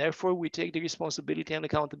 and therefore we take the responsibility and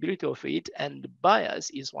accountability of it, and the bias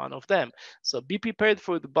is one of them. So be prepared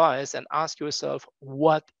for the bias and ask yourself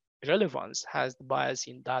what relevance has the bias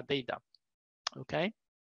in that data. Okay,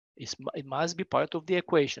 it must be part of the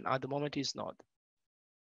equation. At the moment, it's not.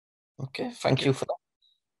 Okay, thank you for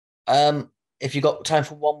that. If you got time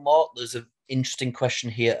for one more, there's an interesting question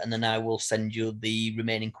here, and then I will send you the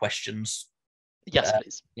remaining questions. Yes,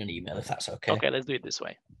 please. In an email, if that's okay. Okay, let's do it this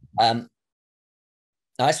way. Now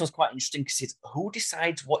this one's quite interesting because it's who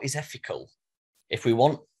decides what is ethical? If we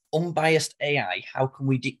want unbiased AI, how can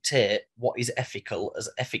we dictate what is ethical, as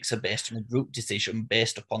ethics are based on a group decision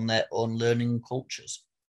based upon their own learning cultures?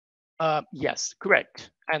 Yes,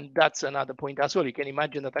 correct. And that's another point as well. You can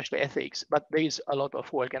imagine that actually ethics, but there is a lot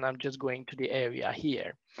of work, and I'm just going to the area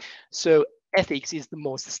here. So ethics is the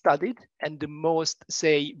most studied and the most,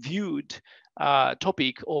 say, viewed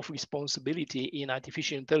topic of responsibility in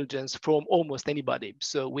artificial intelligence from almost anybody.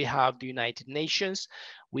 So we have the United Nations,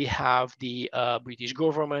 we have the British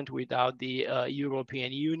government without the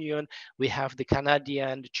European Union, we have the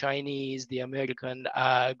Canadian, the Chinese, the American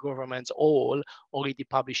governments, all already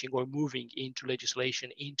publishing or moving into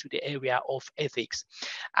legislation into the area of ethics.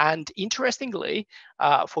 And interestingly,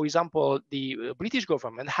 for example, the British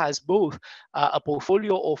government has both a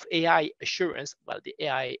portfolio of AI assurance. Well, the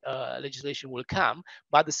AI legislation will come,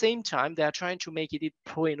 but at the same time, they are trying to make it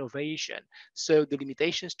pro-innovation. So the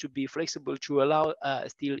limitations to be flexible to allow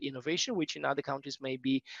still innovation, which in other countries may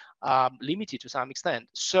be limited to some extent.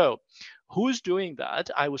 So who's doing that?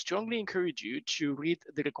 I would strongly encourage you to read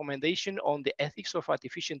the recommendation on the ethics of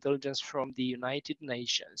artificial intelligence from the United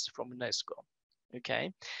Nations, from UNESCO.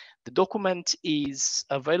 Okay, the document is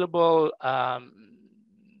available.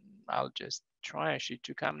 I'll just try actually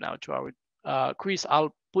to come now to our Chris.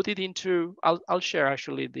 I'll put it into. I'll share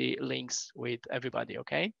actually the links with everybody.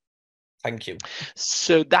 Okay. Thank you.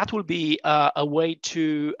 So that will be a way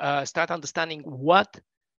to start understanding what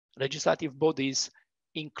legislative bodies,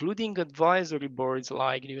 including advisory boards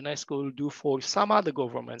like the UNESCO, will do for some other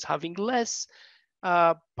governments having less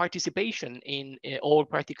participation in or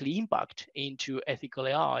practically impact into ethical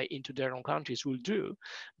AI into their own countries will do,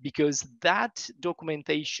 because that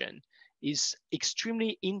documentation is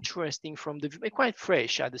extremely interesting from the quite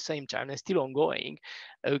fresh at the same time and still ongoing.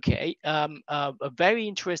 Okay, very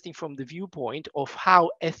interesting from the viewpoint of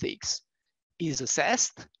how ethics is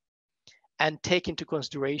assessed and take into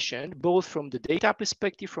consideration both from the data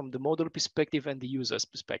perspective, from the model perspective, and the user's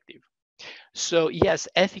perspective. So yes,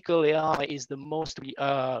 ethical AI is the most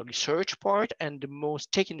research part and the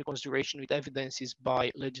most taken into consideration with evidences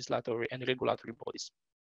by legislatory and regulatory bodies.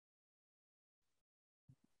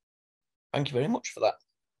 Thank you very much for that.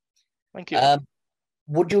 Thank you.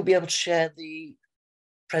 Would you be able to share the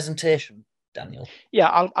presentation Daniel? Yeah,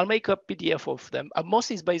 I'll make a PDF of them.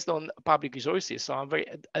 Mostly it's based on public resources, so I'm very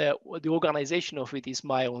the organization of it is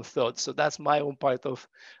my own thoughts. So that's my own part of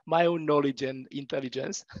my own knowledge and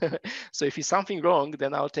intelligence. So if it's something wrong,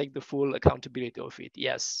 then I'll take the full accountability of it.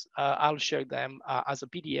 Yes, I'll share them as a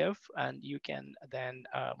PDF, and you can then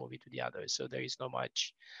move it to the others. So there is no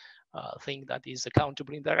much thing that is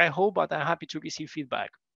accountable in there, I hope, but I'm happy to receive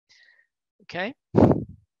feedback. Okay.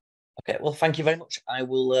 Okay. Well, thank you very much. I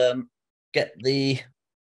will get the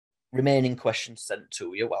remaining questions sent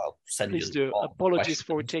to you. Well, I'll send Please you. do. Apologies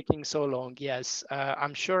for taking so long. Yes,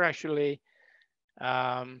 I'm sure actually.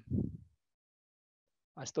 I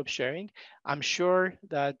stopped sharing. I'm sure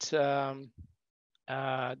that there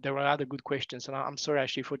were other good questions, and I'm sorry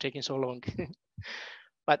actually for taking so long.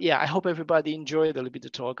 But yeah, I hope everybody enjoyed a little bit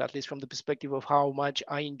of talk, at least from the perspective of how much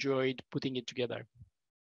I enjoyed putting it together.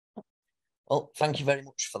 Well, thank you very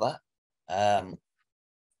much for that.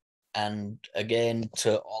 And again,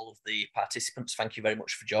 to all of the participants, thank you very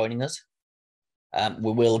much for joining us.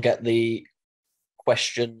 We will get the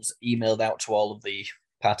questions emailed out to all of the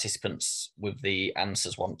participants with the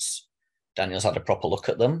answers once Daniel's had a proper look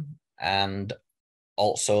at them, and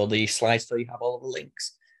also the slides so you have all of the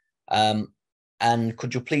links. And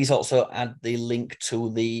could you please also add the link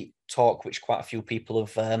to the talk, which quite a few people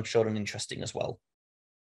have shown an interest in as well?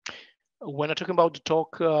 When I'm talking about the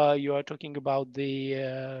talk, you are talking about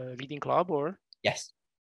the reading club, or? Yes.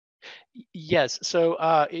 Yes. So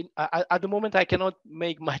at the moment, I cannot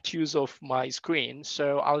make much use of my screen.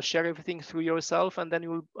 So I'll share everything through yourself, and then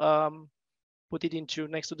you'll put it into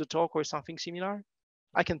next to the talk or something similar.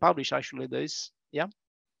 I can publish actually this. Yeah.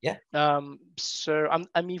 Yeah. So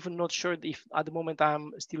I'm even not sure if at the moment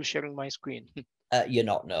I'm still sharing my screen. You're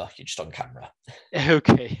not. No, you're just on camera.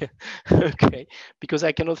 Okay. Okay. Because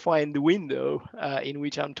I cannot find the window in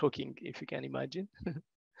which I'm talking, if you can imagine.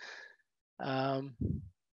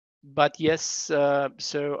 But yes,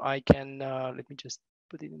 so I can, let me just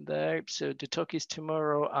put it in there. So the talk is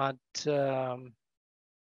tomorrow at, so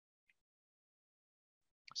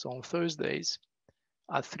on Thursdays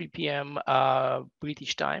at 3 p.m.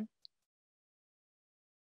 British time.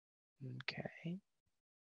 Okay.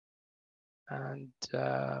 And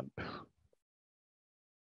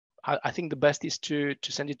I think the best is to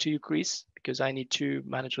send it to you, Chris, because I need to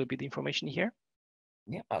manage a little bit the information here.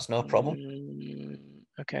 Yeah, that's no problem.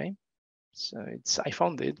 Okay, so I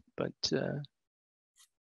found it, but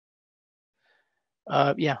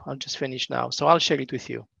yeah, I'll just finish now. So I'll share it with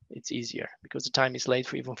you. It's easier because the time is late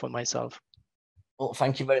for even for myself. Well,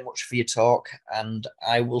 thank you very much for your talk, and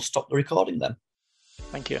I will stop the recording then.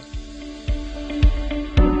 Thank you.